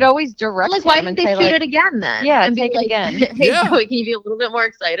 But they could always direct Like, why him didn't and they say, shoot like, it again then? Yeah, and take it again. Hey, Yeah. Joey, can you be a little bit more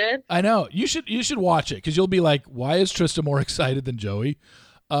excited? I know. You should watch it, because you'll be like, why is Trista more excited than Joey?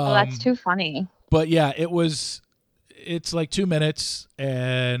 Oh, that's too funny. But yeah, it's like 2 minutes,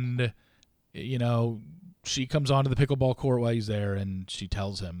 and, you know, she comes onto the pickleball court while he's there, and she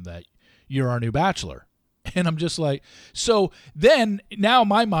tells him that you're our new Bachelor. And I'm just like, so then now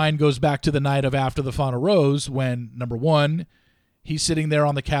my mind goes back to the night of after the final rose, when, number one, he's sitting there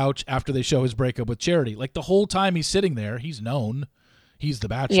on the couch after they show his breakup with Charity. Like the whole time he's sitting there, he's known he's the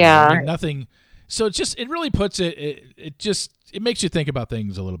Bachelor. Yeah. I mean, nothing. So it really puts it makes you think about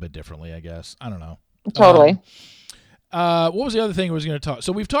things a little bit differently, I guess. I don't know. Totally. What was the other thing I was going to talk?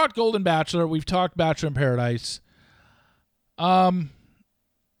 So we've talked Golden Bachelor. We've talked Bachelor in Paradise. Well,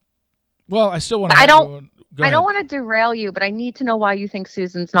 I still want to. I don't want to derail you, but I need to know why you think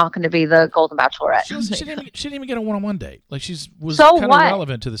Susan's not going to be the Golden Bachelorette. She didn't even get a one-on-one date. Like was so kind of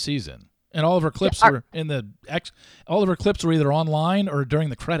irrelevant to the season, and all of her clips were all of her clips were either online or during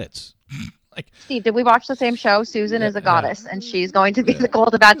the credits. Steve, did we watch the same show? Susan is a goddess, and she's going to be the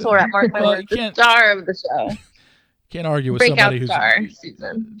Golden Bachelorette. Mark my words, the star of the show. Can't argue with somebody who's star,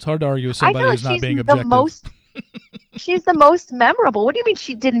 Susan. It's hard to argue with somebody who's not being objective. She's the most memorable. What do you mean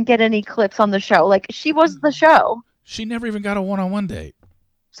she didn't get any clips on the show? Like, she was the show. She never even got a one-on-one date.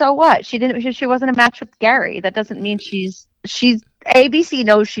 So what? She wasn't a match with Gary. That doesn't mean she's ABC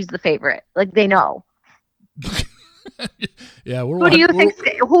knows she's the favorite. Like, they know. Yeah, who do you think?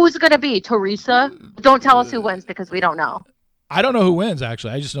 Who's going to be? Teresa? Don't tell us who wins because we don't know. I don't know who wins,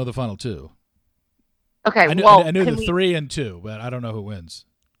 actually. I just know the final two. Okay, I knew the 3 and 2, but I don't know who wins.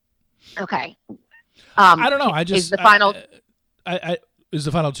 Okay. I don't know. Is the final? Is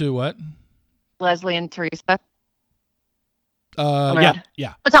the final 2 what? Leslie and Teresa.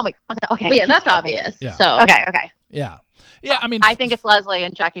 Yeah. But tell me. Okay. But yeah, that's obvious. Yeah. So okay. Yeah. I mean, I think it's Leslie,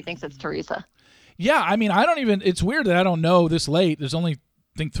 and Jackie thinks it's Teresa. Yeah. I mean, I don't even. It's weird that I don't know this late. There's only,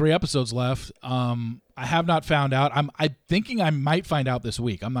 I think, 3 episodes left. I have not found out. I'm thinking I might find out this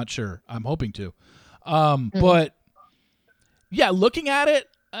week. I'm not sure. I'm hoping to. But yeah, looking at it,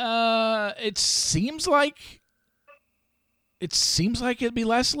 it seems like it'd be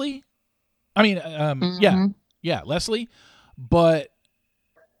Leslie. I mean, yeah, Leslie. But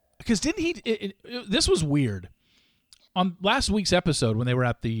because didn't he? This was weird. On last week's episode when they were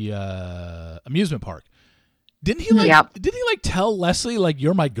at the amusement park, didn't he tell Leslie, like,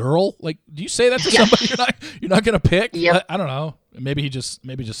 you're my girl? Like, do you say that to somebody you're not gonna pick? Yep. I don't know. Maybe he just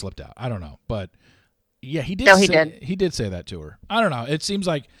slipped out. I don't know. But yeah, he did. No, he did. He did say that to her. I don't know. It seems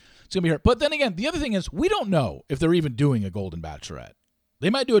like it's gonna be her. But then again, the other thing is we don't know if they're even doing a Golden Bachelorette. They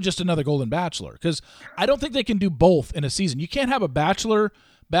might do just another Golden Bachelor because I don't think they can do both in a season. You can't have a Bachelor,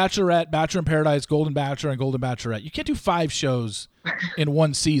 Bachelorette, Bachelor in Paradise, Golden Bachelor, and Golden Bachelorette. You can't do 5 shows in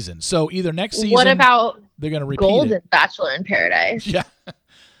one season. So either next season, what about they're going to repeat Golden Bachelor in Paradise? Yeah.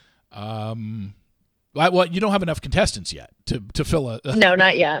 Well, you don't have enough contestants yet to fill a no,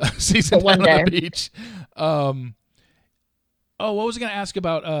 not yet. A season but one down day. on the beach. What was I going to ask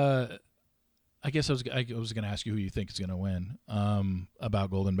about? I guess I was going to ask you who you think is going to win.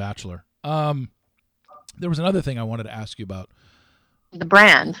 About Golden Bachelor. There was another thing I wanted to ask you about. The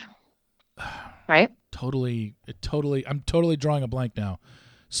brand, right? Totally. I'm totally drawing a blank now.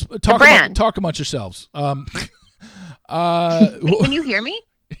 Talk amongst yourselves. Can you hear me?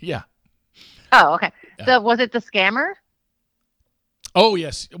 Yeah. Oh, okay. Yeah. So was it the scammer? Oh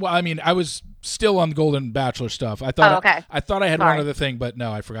yes. Well, I mean, I was still on the Golden Bachelor stuff. I thought. Okay. I thought I had Sorry. one other thing, but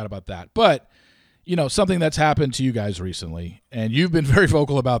no, I forgot about that. But something that's happened to you guys recently, and you've been very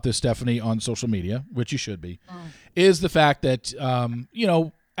vocal about this, Stefanie, on social media, which you should be, is the fact that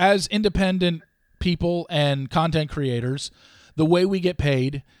as independent people and content creators, the way we get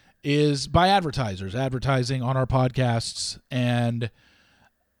paid is by advertising on our podcasts. And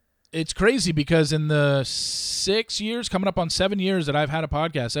it's crazy because in the 6 years, coming up on 7 years that I've had a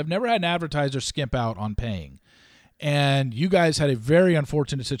podcast, I've never had an advertiser skimp out on paying. And you guys had a very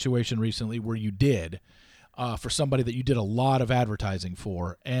unfortunate situation recently where you did for somebody that you did a lot of advertising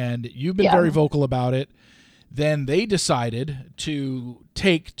for. And you've been very vocal about it. Then they decided to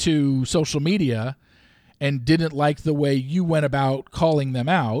take to social media and didn't like the way you went about calling them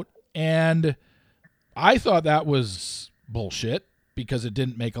out. And I thought that was bullshit because it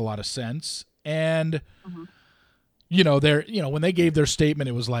didn't make a lot of sense. And when they gave their statement,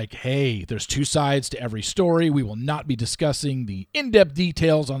 it was like, hey, there's 2 sides to every story. We will not be discussing the in-depth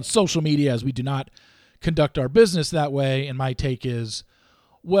details on social media as we do not conduct our business that way. And my take is,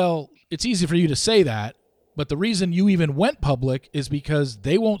 well, it's easy for you to say that, but the reason you even went public is because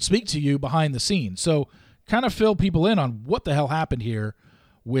they won't speak to you behind the scenes. So kind of fill people in on what the hell happened here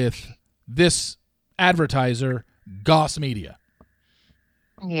with this advertiser, Goss Media.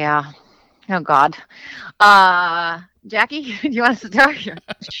 Yeah. Oh God. Jackie, do you want us to start?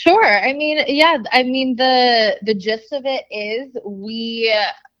 Sure. I mean, the gist of it is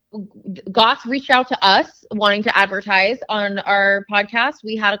Goss reached out to us wanting to advertise on our podcast.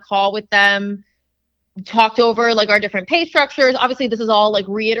 We had a call with them, talked over like our different pay structures. Obviously, this is all like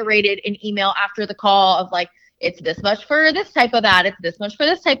reiterated in email after the call of like, it's this much for this type of ad. It's this much for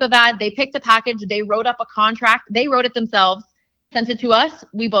this type of ad. They picked a package. They wrote up a contract. They wrote it themselves, sent it to us.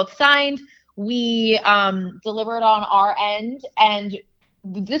 We both signed. We delivered on our end. And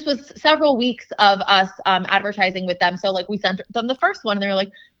this was several weeks of us advertising with them. So like we sent them the first one and they're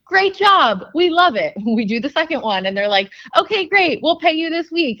like, great job. We love it. We do the second one and they're like, okay, great. We'll pay you this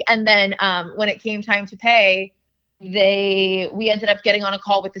week. And then when it came time to pay, we ended up getting on a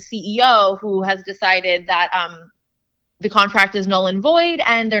call with the CEO who has decided that the contract is null and void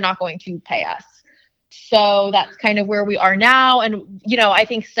and they're not going to pay us. So that's kind of where we are now. And, you know, I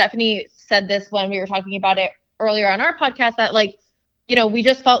think Stefanie said this when we were talking about it earlier on our podcast that like, you know, we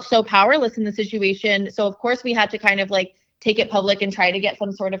just felt so powerless in the situation. So of course we had to kind of like take it public and try to get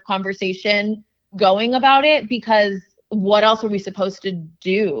some sort of conversation going about it, because what else are we supposed to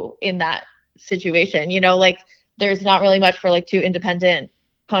do in that situation? You know, like there's not really much for like two independent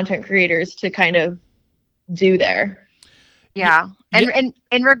content creators to kind of do there. Yeah.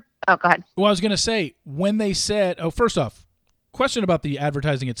 Oh, go ahead. Well, I was going to say, when they said, first off, question about the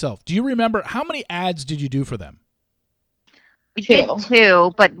advertising itself. Do you remember how many ads did you do for them? We did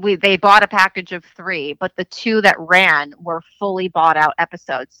 2, but they bought a package of 3, but the 2 that ran were fully bought out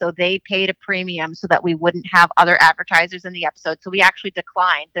episodes. So they paid a premium so that we wouldn't have other advertisers in the episode. So we actually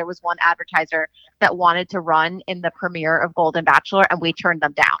declined. There was one advertiser that wanted to run in the premiere of Golden Bachelor and we turned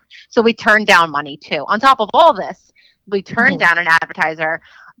them down. So we turned down money too. On top of all this, we turned down an advertiser.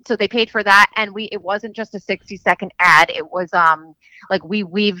 So they paid for that, and it wasn't just a 60-second ad. It was like we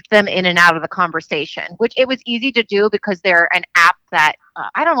weaved them in and out of the conversation, which it was easy to do because they're an app that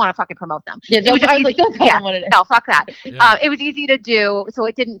I don't want to fucking promote them. Yeah, no, fuck that. Yeah. It was easy to do, so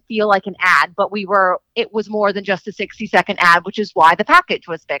it didn't feel like an ad, but it was more than just a 60-second ad, which is why the package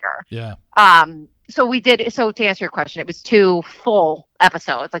was bigger. Yeah. So we did. So to answer your question, it was 2 full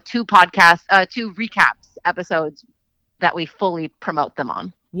episodes, like 2 podcasts, 2 recaps episodes that we fully promote them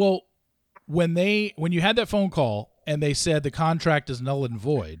on. Well, when you had that phone call and they said the contract is null and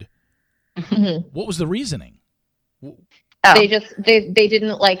void, what was the reasoning? Oh. They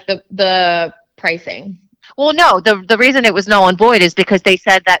didn't like the pricing. Well, no, the reason it was null and void is because they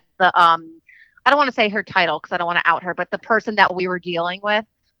said that I don't want to say her title because I don't want to out her, but the person that we were dealing with,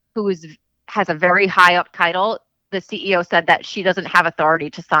 who has a very high up title, the CEO said that she doesn't have authority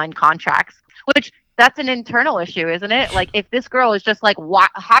to sign contracts, which that's an internal issue, isn't it? Like if this girl is just like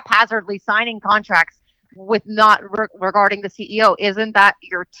haphazardly signing contracts with not regarding the CEO, isn't that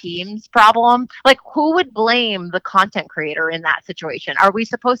your team's problem? Like who would blame the content creator in that situation? Are we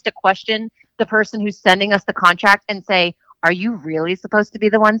supposed to question the person who's sending us the contract and say, are you really supposed to be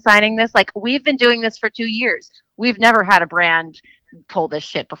the one signing this? Like we've been doing this for 2 years. We've never had a brand pull this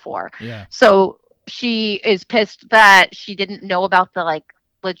shit before. Yeah. So she is pissed that she didn't know about the like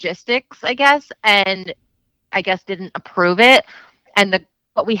logistics, I guess, and I guess didn't approve it.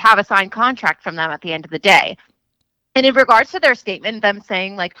 But we have a signed contract from them at the end of the day. And in regards to their statement, them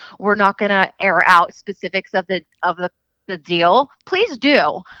saying like we're not going to air out specifics of the deal, please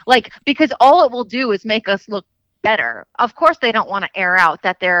do. Like because all it will do is make us look better. Of course, they don't want to air out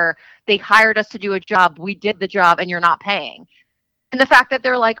that they hired us to do a job, we did the job, and you're not paying. And the fact that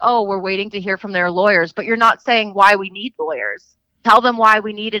they're like, oh, we're waiting to hear from their lawyers, but you're not saying why we need lawyers. Tell them why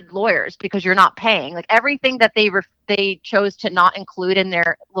we needed lawyers because you're not paying. Like everything that they chose to not include in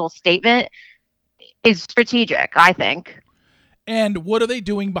their little statement is strategic, I think. And what are they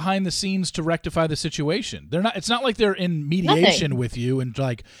doing behind the scenes to rectify the situation? It's not like they're in mediation Nothing. with you and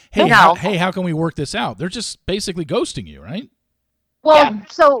like, hey, No. how can we work this out? They're just basically ghosting you, right? Well, Yeah.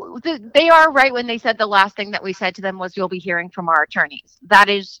 so they are right when they said the last thing that we said to them was you'll be hearing from our attorneys. That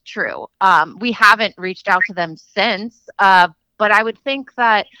is true. We haven't reached out to them since, but I would think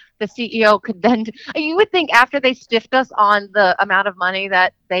that the CEO could then, you would think after they stiffed us on the amount of money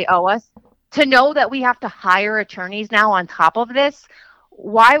that they owe us, to know that we have to hire attorneys now on top of this,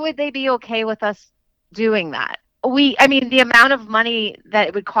 why would they be okay with us doing that? The amount of money that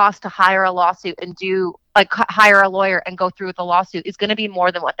it would cost to hire a lawsuit and hire a lawyer and go through with the lawsuit is going to be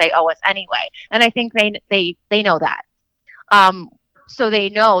more than what they owe us anyway. And I think they know that. So they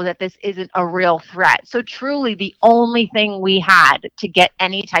know that this isn't a real threat. So truly the only thing we had to get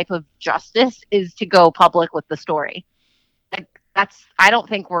any type of justice is to go public with the story. I don't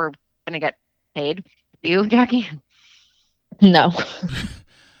think we're going to get paid. Do you, Jackie? No.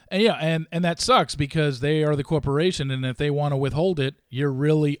 And yeah, and that sucks because they are the corporation, and if they want to withhold it, your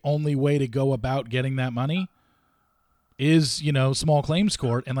really only way to go about getting that money is, small claims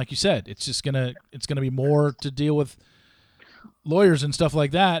court. And like you said, it's gonna be more to deal with lawyers and stuff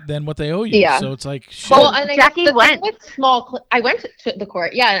like that than what they owe you. Yeah. So it's like, shit. Well, and I Jackie guess the went. thing with I went to the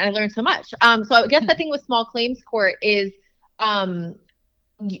court, yeah, and I learned so much. So I guess the thing with small claims court is,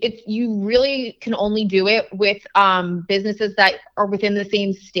 you really can only do it with businesses that are within the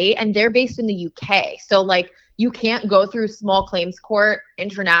same state, and they're based in the UK. So like you can't go through small claims court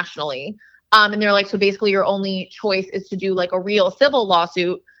internationally. And they're like, so basically your only choice is to do like a real civil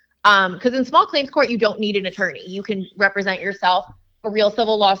lawsuit. Because in small claims court, you don't need an attorney. You can represent yourself. A real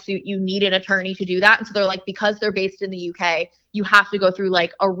civil lawsuit, you need an attorney to do that. And so they're like, because they're based in the UK, you have to go through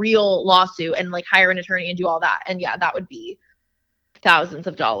like a real lawsuit and like hire an attorney and do all that. And yeah, that would be thousands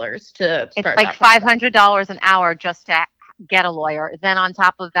of dollars to start. It's like $500 an hour just to get a lawyer. Then on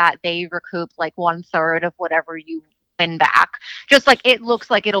top of that, they recoup like 1/3 of whatever you win back. Just like it looks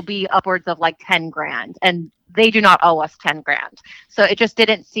like it'll be upwards of like 10 grand, and they do not owe us 10 grand. So it just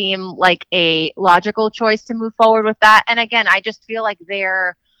didn't seem like a logical choice to move forward with that. And again, I just feel like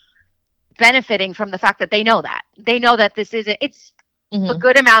they're benefiting from the fact that they know that this isn't, it's a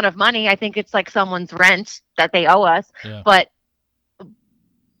good amount of money. I think it's like someone's rent that they owe us, but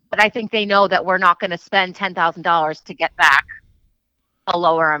I think they know that we're not going to spend $10,000 to get back a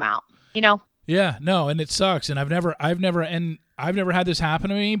lower amount, you know? Yeah, no, and it sucks. And I've never had this happen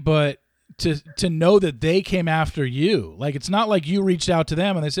to me, but to know that they came after you, like, it's not like you reached out to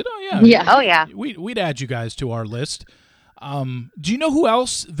them and they said, oh yeah, we'd add you guys to our list. Do you know who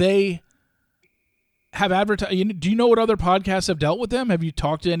else they have advertised? Do you know what other podcasts have dealt with them? Have you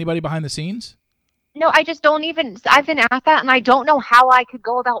talked to anybody behind the scenes? No, I just don't even, I've been at that and I don't know how I could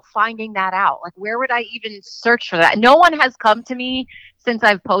go about finding that out. Like, where would I even search for that? No one has come to me since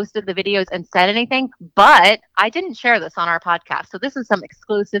I've posted the videos and said anything, but I didn't share this on our podcast. So this is some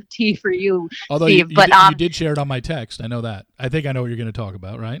exclusive tea for you, although Steve. You did share it on my text. I know that. I think I know what you're going to talk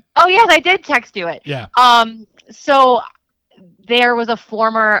about, right? Oh, yes, I did text you it. Yeah. So there was a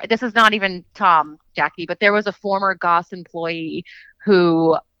former, this is not even Tom, Jackie, but there was a former Goss employee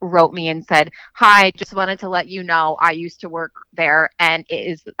who wrote me and said, hi, just wanted to let you know I used to work there and it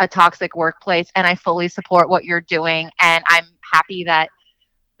is a toxic workplace and I fully support what you're doing. And I'm happy that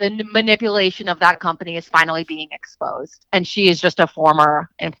the manipulation of that company is finally being exposed. And she is just a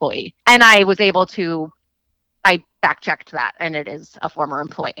former employee. And I was able to, I fact checked that and it is a former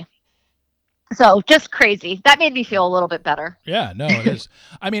employee. So just crazy. That made me feel a little bit better. Yeah, no, it is.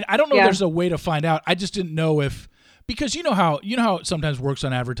 I mean, I don't know if there's a way to find out. I just didn't know if, because you know how it sometimes works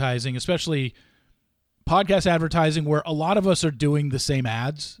on advertising, especially podcast advertising, where a lot of us are doing the same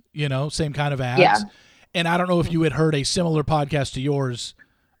ads, same kind of ads. Yeah. And I don't know if you had heard a similar podcast to yours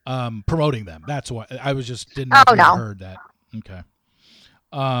promoting them. That's why I was just didn't know if you had heard that. Okay.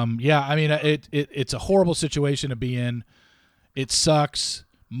 Yeah, I mean, it's a horrible situation to be in. It sucks.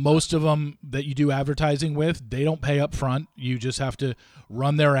 Most of them that you do advertising with, they don't pay up front. You just have to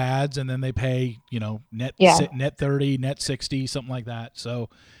run their ads, and then they pay, net 30, net 60, something like that. So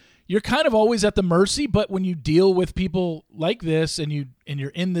you're kind of always at the mercy. But when you deal with people like this, and you're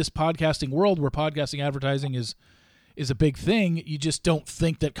in this podcasting world where podcasting advertising is a big thing, you just don't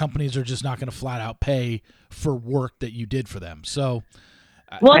think that companies are just not going to flat out pay for work that you did for them. So,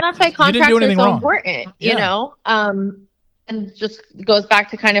 well, and that's why contracts are so wrong. important, you know. And just goes back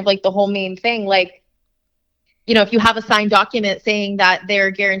to kind of like the whole main thing, like, if you have a signed document saying that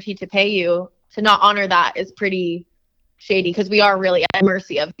they're guaranteed to pay you, to not honor that is pretty shady, because we are really at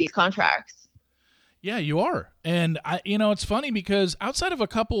mercy of these contracts. Yeah, you are. And it's funny because outside of a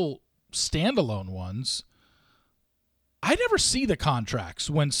couple standalone ones, I never see the contracts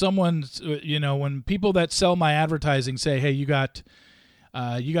when when people that sell my advertising say, hey, you got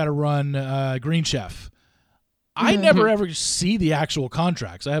to run Green Chef. I never ever see the actual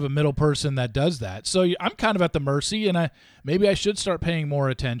contracts. I have a middle person that does that. So I'm kind of at the mercy, and maybe I should start paying more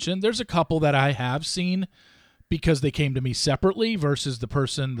attention. There's a couple that I have seen because they came to me separately versus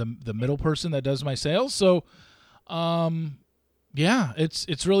the middle person that does my sales. So, yeah,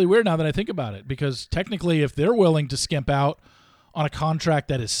 it's really weird now that I think about it, because technically if they're willing to skimp out on a contract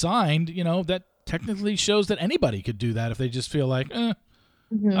that is signed, that technically shows that anybody could do that if they just feel like, I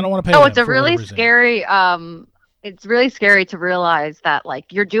don't want to pay. Oh, it's a really scary it's really scary to realize that,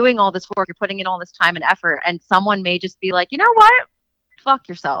 like, you're doing all this work, you're putting in all this time and effort, and someone may just be like, you know what? Fuck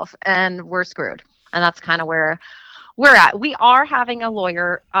yourself, and we're screwed. And that's kind of where we're at. We are having a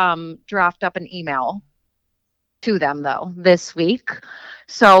lawyer draft up an email to them, though, this week.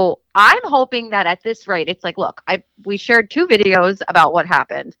 So I'm hoping that at this rate, it's like, look, we shared 2 videos about what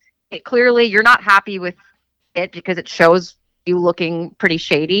happened. Clearly, you're not happy with it because it shows you looking pretty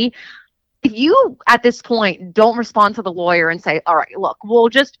shady. If you, at this point, don't respond to the lawyer and say, all right, look, we'll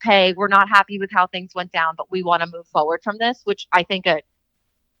just pay. We're not happy with how things went down, but we want to move forward from this, which I think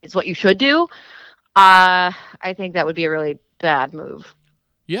is what you should do. I think that would be a really bad move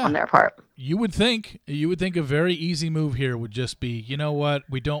on their part. You would think a very easy move here would just be, you know what,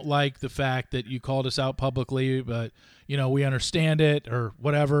 we don't like the fact that you called us out publicly, but, we understand it or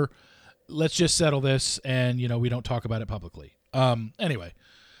whatever. let's just settle this, and we don't talk about it publicly. Anyway,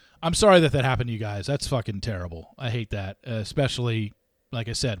 I'm sorry that happened to you guys. That's fucking terrible. I hate that, especially like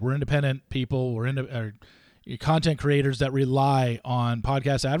I said, we're independent people. We're content creators that rely on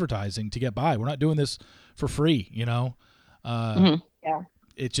podcast advertising to get by. We're not doing this for free, Yeah.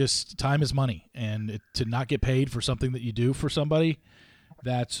 It just, time is money, and to not get paid for something that you do for somebody,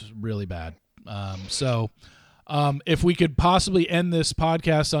 that's really bad. If we could possibly end this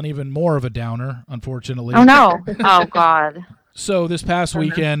podcast on even more of a downer, unfortunately. Oh no! Oh God! So this past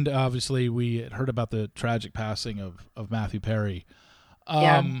weekend, obviously, we had heard about the tragic passing of Matthew Perry.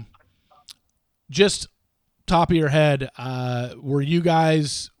 Just top of your head, were you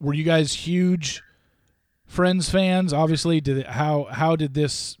guys huge Friends fans? Obviously, how did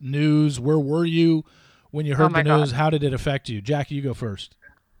this news? Where were you when you heard the news? God. How did it affect you? Jackie, you go first.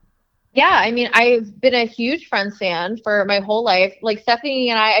 Yeah, I mean, I've been a huge Friends fan for my whole life. Like Stephanie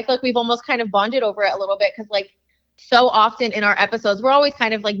and I feel like we've almost kind of bonded over it a little bit because like so often in our episodes, we're always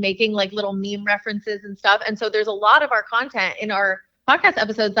kind of like making like little meme references and stuff. And so there's a lot of our content in our podcast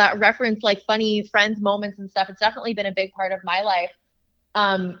episodes that reference like funny Friends moments and stuff. It's definitely been a big part of my life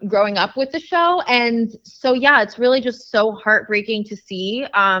growing up with the show. And so, yeah, it's really just so heartbreaking to see,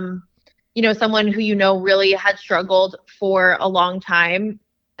 someone who, really had struggled for a long time.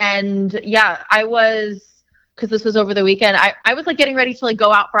 And yeah, because this was over the weekend, I was like getting ready to like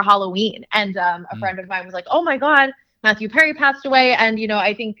go out for Halloween. And a friend of mine was like, oh my God, Matthew Perry passed away. And,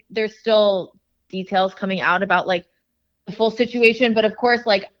 I think there's still details coming out about like the full situation. But of course,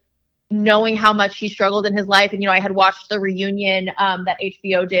 like knowing how much he struggled in his life. And, I had watched the reunion that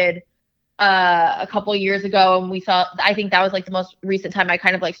HBO did a couple years ago. And I think that was like the most recent time I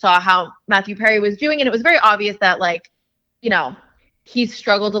kind of like saw how Matthew Perry was doing. And it was very obvious that like, he's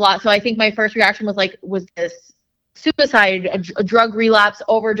struggled a lot. So I think my first reaction was like, was this suicide, a drug relapse,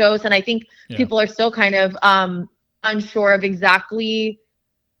 overdose? And I think people are still kind of unsure of exactly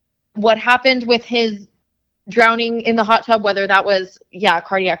what happened with his drowning in the hot tub, whether that was,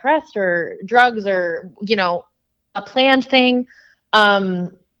 cardiac arrest or drugs or, a planned thing.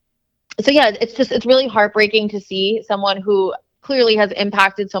 It's really heartbreaking to see someone who clearly has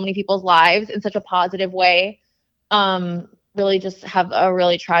impacted so many people's lives in such a positive way. Really just have a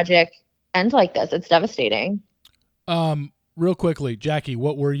really tragic end like this. It's devastating. Real quickly, Jackie,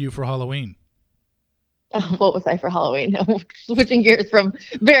 what were you for Halloween? What was I for Halloween? Switching gears from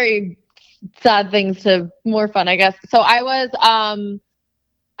very sad things to more fun, I guess. So I was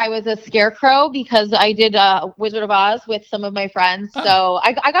a scarecrow because I did Wizard of Oz with some of my friends. So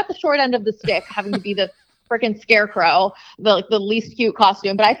I got the short end of the stick, having to be the freaking scarecrow, the least cute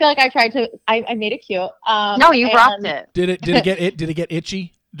costume. But I feel like I made it cute. No, you rocked it. Did it get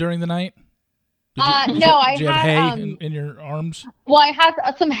itchy during the night? Did you have hay in your arms? Well, I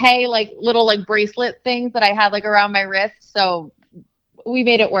had some hay, like little like bracelet things that I had like around my wrist. So we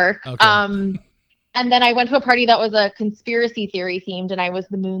made it work. Okay. And then I went to a party that was a conspiracy theory themed, and I was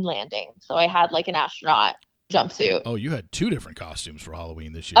the moon landing. So I had like an astronaut jumpsuit. Oh, you had 2 different costumes for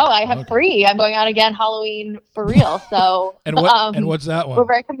Halloween this year. Oh, I have 3. I'm going out again Halloween for real. So and what's that one? We're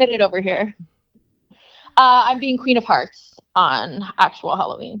very committed over here. I'm being Queen of Hearts on actual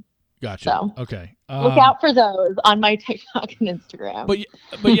Halloween. Gotcha. So okay. Look out for those on my TikTok and Instagram.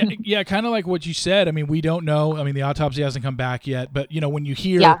 But yeah, kind of like what you said. I mean, we don't know. I mean, the autopsy hasn't come back yet. But when you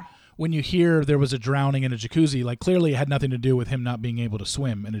hear there was a drowning in a jacuzzi, like clearly it had nothing to do with him not being able to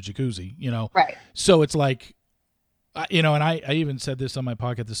swim in a jacuzzi. Right. So it's like, and I even said this on my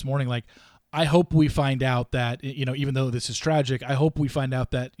podcast this morning. Like, I hope we find out that even though this is tragic, I hope we find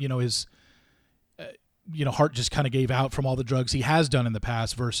out that his heart just kind of gave out from all the drugs he has done in the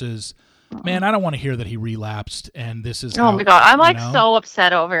past versus, man, I don't want to hear that he relapsed and this is. Oh my God. I'm like so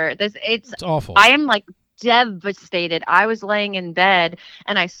upset over this. It's awful. I am like devastated. I was laying in bed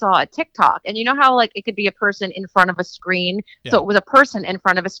and I saw a TikTok, and you know how like it could be a person in front of a screen. Yeah. So it was a person in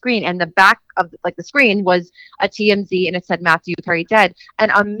front of a screen, and the back of like the screen was a TMZ, and it said Matthew Perry dead.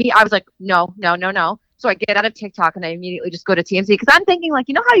 And on me, I was like, no. So I get out of TikTok and I immediately just go to TMZ because I'm thinking like,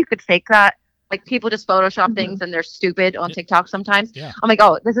 how you could fake that? Like people just Photoshop things and they're stupid on TikTok sometimes. Yeah. I'm like,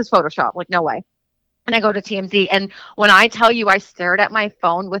 oh, this is Photoshop. Like, no way. And I go to TMZ. And when I tell you I stared at my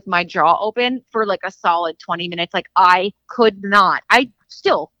phone with my jaw open for like a solid 20 minutes, like I could not. I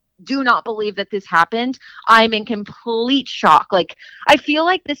still do not believe that this happened. I'm in complete shock. Like, I feel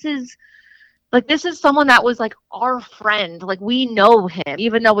like this is someone that was like our friend. Like we know him,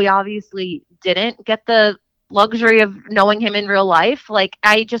 even though we obviously didn't get the luxury of knowing him in real life. Like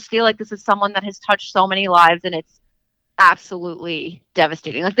I just feel like this is someone that has touched so many lives, and it's absolutely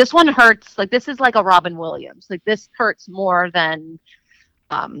devastating. Like this one hurts. Like this is like a Robin Williams. Like this hurts more than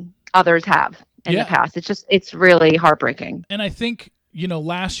others have in the past. It's really heartbreaking. And I think,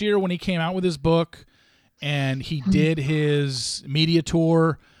 last year when he came out with his book and he did his media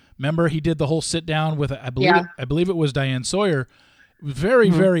tour, remember he did the whole sit down with, I believe it was Diane Sawyer, very,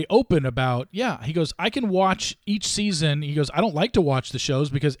 very open about, he goes, I can watch each season. He goes, I don't like to watch the shows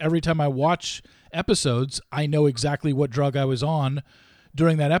because every time I watch episodes, I know exactly what drug I was on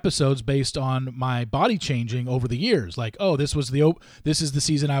during that episodes based on my body changing over the years. Like, oh, this is the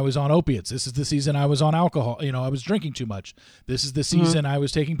season I was on opiates. This is the season I was on alcohol. I was drinking too much. This is the season I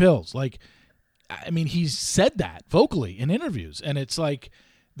was taking pills. Like, I mean, he's said that vocally in interviews, and it's like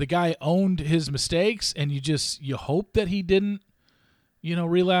the guy owned his mistakes, and you hope that he didn't,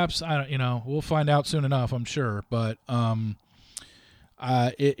 relapse. We'll find out soon enough, I'm sure. But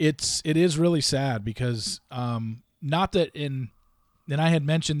it is really sad because not that and I had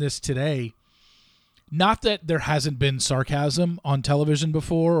mentioned this today, not that there hasn't been sarcasm on television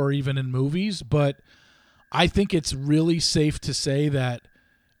before or even in movies, but I think it's really safe to say that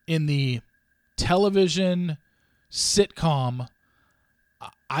in the television sitcom,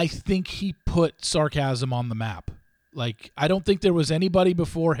 I think he put sarcasm on the map. Like, I don't think there was anybody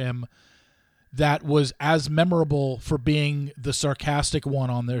before him that was as memorable for being the sarcastic one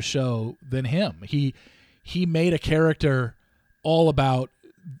on their show than him. He made a character all about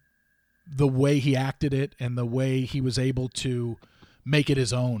the way he acted it and the way he was able to make it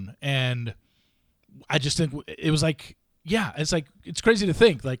his own. And I just think it was like, it's crazy to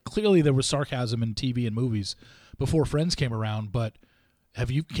think, like, clearly there was sarcasm in TV and movies before Friends came around, but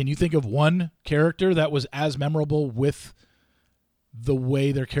can you think of one character that was as memorable with the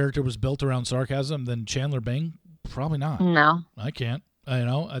way their character was built around sarcasm than Chandler Bing? Probably not. No. I can't.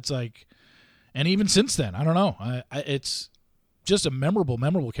 It's like, and even since then, I don't know. It's just a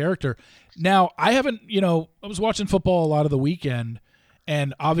memorable character. Now, I haven't, I was watching football a lot of the weekend,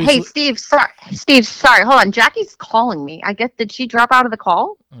 and obviously... Hey, Steve, sorry. Hold on. Jackie's calling me. I guess, did she drop out of the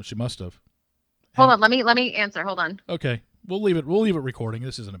call? Oh, she must have. Hold on. Let me answer. Hold on. Okay. We'll leave it recording.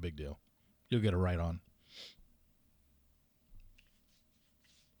 This isn't a big deal. You'll get it right on.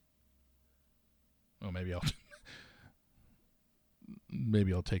 Oh, maybe I'll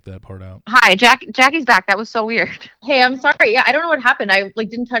take that part out. Hi, Jackie's back. That was so weird. Hey, I'm sorry. Yeah, I don't know what happened. I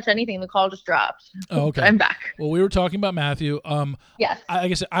didn't touch anything. The call just dropped. Oh, okay. I'm back. Well, we were talking about Matthew. Yes.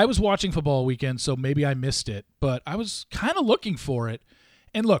 Like I said, I was watching football all weekend, so maybe I missed it, but I was kind of looking for it.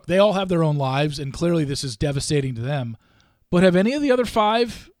 And look, they all have their own lives, and clearly this is devastating to them. But have any of the other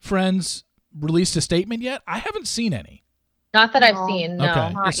 5 friends released a statement yet? I haven't seen any. Not that I've seen. No.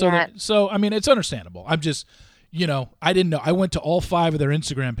 Okay. Not yet. So I mean, it's understandable. I'm just, I didn't know. I went to all 5 of their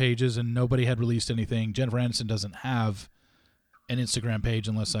Instagram pages, and nobody had released anything. Jennifer Aniston doesn't have an Instagram page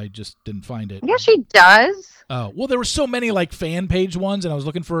unless I just didn't find it. Yeah, she does. Oh, well, there were so many like fan page ones, and I was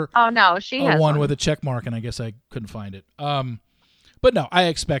looking for she has one with a check mark, and I guess I couldn't find it. But no, I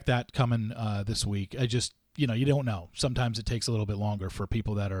expect that coming this week. I just, you don't know. Sometimes it takes a little bit longer for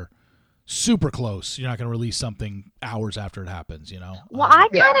people that are super close. You're not going to release something hours after it happens, Well, I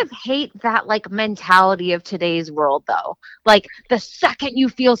kind of hate that mentality of today's world, though. Like, the second you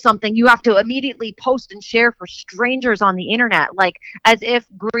feel something, you have to immediately post and share for strangers on the internet, like as if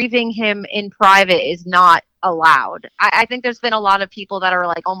grieving him in private is not allowed. I think there's been a lot of people that are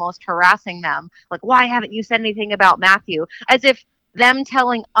like almost harassing them, like, why haven't you said anything about Matthew? As if them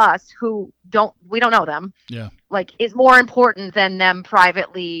telling us we don't know them, is more important than them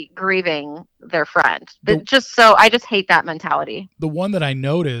privately grieving their friend. I just hate that mentality. The one that I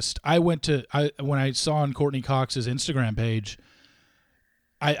noticed, when I saw on Courtney Cox's Instagram page,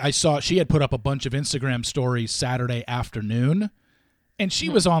 I saw she had put up a bunch of Instagram stories Saturday afternoon, and she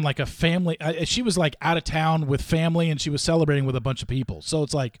was on like a family. She was like out of town with family, and she was celebrating with a bunch of people. So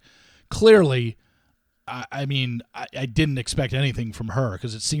it's like clearly. I mean, I didn't expect anything from her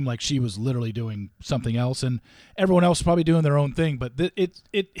because it seemed like she was literally doing something else, and everyone else probably doing their own thing. But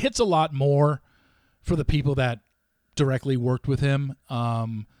it hits a lot more for the people that directly worked with him,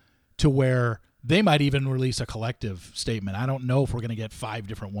 to where they might even release a collective statement. I don't know if we're going to get 5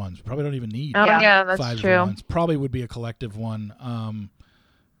 different ones. We probably don't even need. Oh yeah, that's 5 true. different ones. Probably would be a collective one.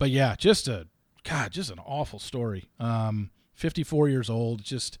 But yeah, just an awful story. 54 years old,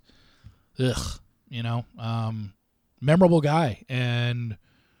 just ugh. Memorable guy, and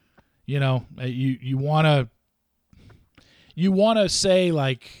you want to say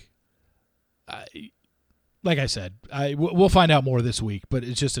like I said, we'll find out more this week, but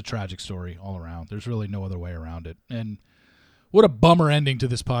it's just a tragic story all around. There's really no other way around it, and what a bummer ending to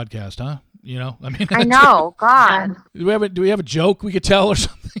this podcast, huh? I mean, I know, God. Do we have a joke we could tell or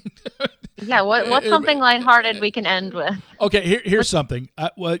something? Yeah, what's something lighthearted we can end with? Okay, here's something.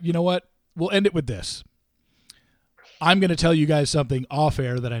 Well, you know what? We'll end it with this. I'm going to tell you guys something off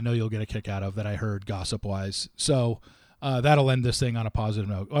air that I know you'll get a kick out of that I heard gossip-wise. So that'll end this thing on a positive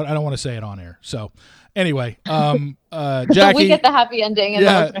note. I don't want to say it on air. So anyway, Jackie. So we get the happy ending.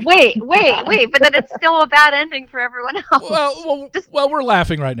 And Wait, but then it's still a bad ending for everyone else. Well, we're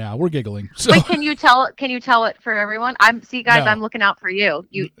laughing right now. We're giggling. So. Wait, can you tell it for everyone? I'm looking out for you.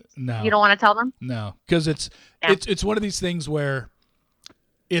 You don't want to tell them? No, because it's one of these things where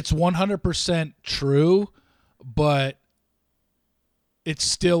it's 100% true, but it's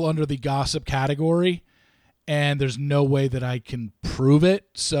still under the gossip category, and there's no way that I can prove it.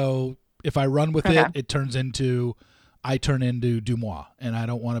 So if I run with it, it turns into I turn into Dumois, and I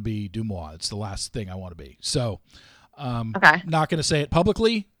don't want to be Dumois. It's the last thing I want to be. So not going to say it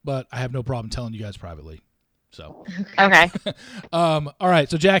publicly, but I have no problem telling you guys privately. So okay. All right.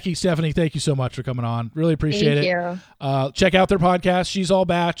 So Jackie, Stefanie, thank you so much for coming on. Really appreciate it. Thank you. Check out their podcast, She's All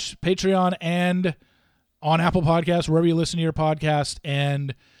Batch, Patreon, and on Apple Podcasts, wherever you listen to your podcast,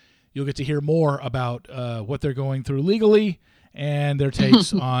 and you'll get to hear more about what they're going through legally and their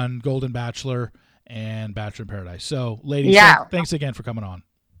takes on Golden Bachelor and Bachelor in Paradise. So, ladies, thanks again for coming on.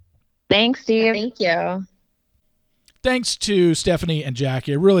 Thanks, Steve. Thank you. Thanks to Stefanie and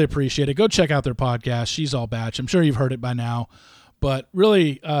Jackie. I really appreciate it. Go check out their podcast, She's All Batch. I'm sure you've heard it by now, but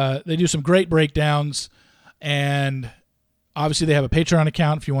really, they do some great breakdowns, and obviously they have a Patreon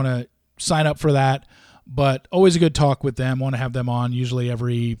account if you want to sign up for that. But always a good talk with them. Want to have them on usually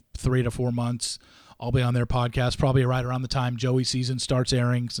every 3 to 4 months. I'll be on their podcast probably right around the time Joey season starts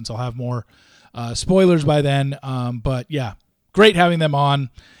airing, since I'll have more spoilers by then. But yeah, great having them on,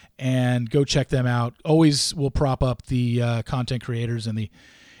 and go check them out. Always will prop up the content creators and the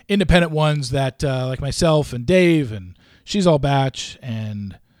independent ones that like myself and Dave and She's All Batch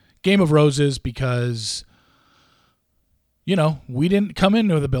and Game of Roses, because we didn't come in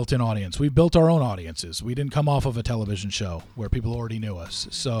with a built-in audience. We built our own audiences. We didn't come off of a television show where people already knew us.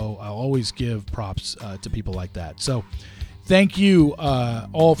 So I'll always give props to people like that. So thank you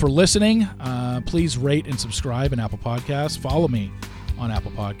all for listening. Please rate and subscribe in Apple Podcasts. Follow me on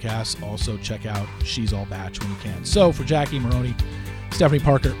Apple Podcasts. Also check out She's All Batch when you can. So for Jackie, Maroney, Stefanie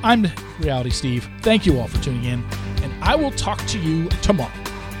Parker, I'm Reality Steve. Thank you all for tuning in, and I will talk to you tomorrow.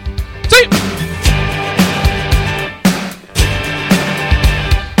 See you!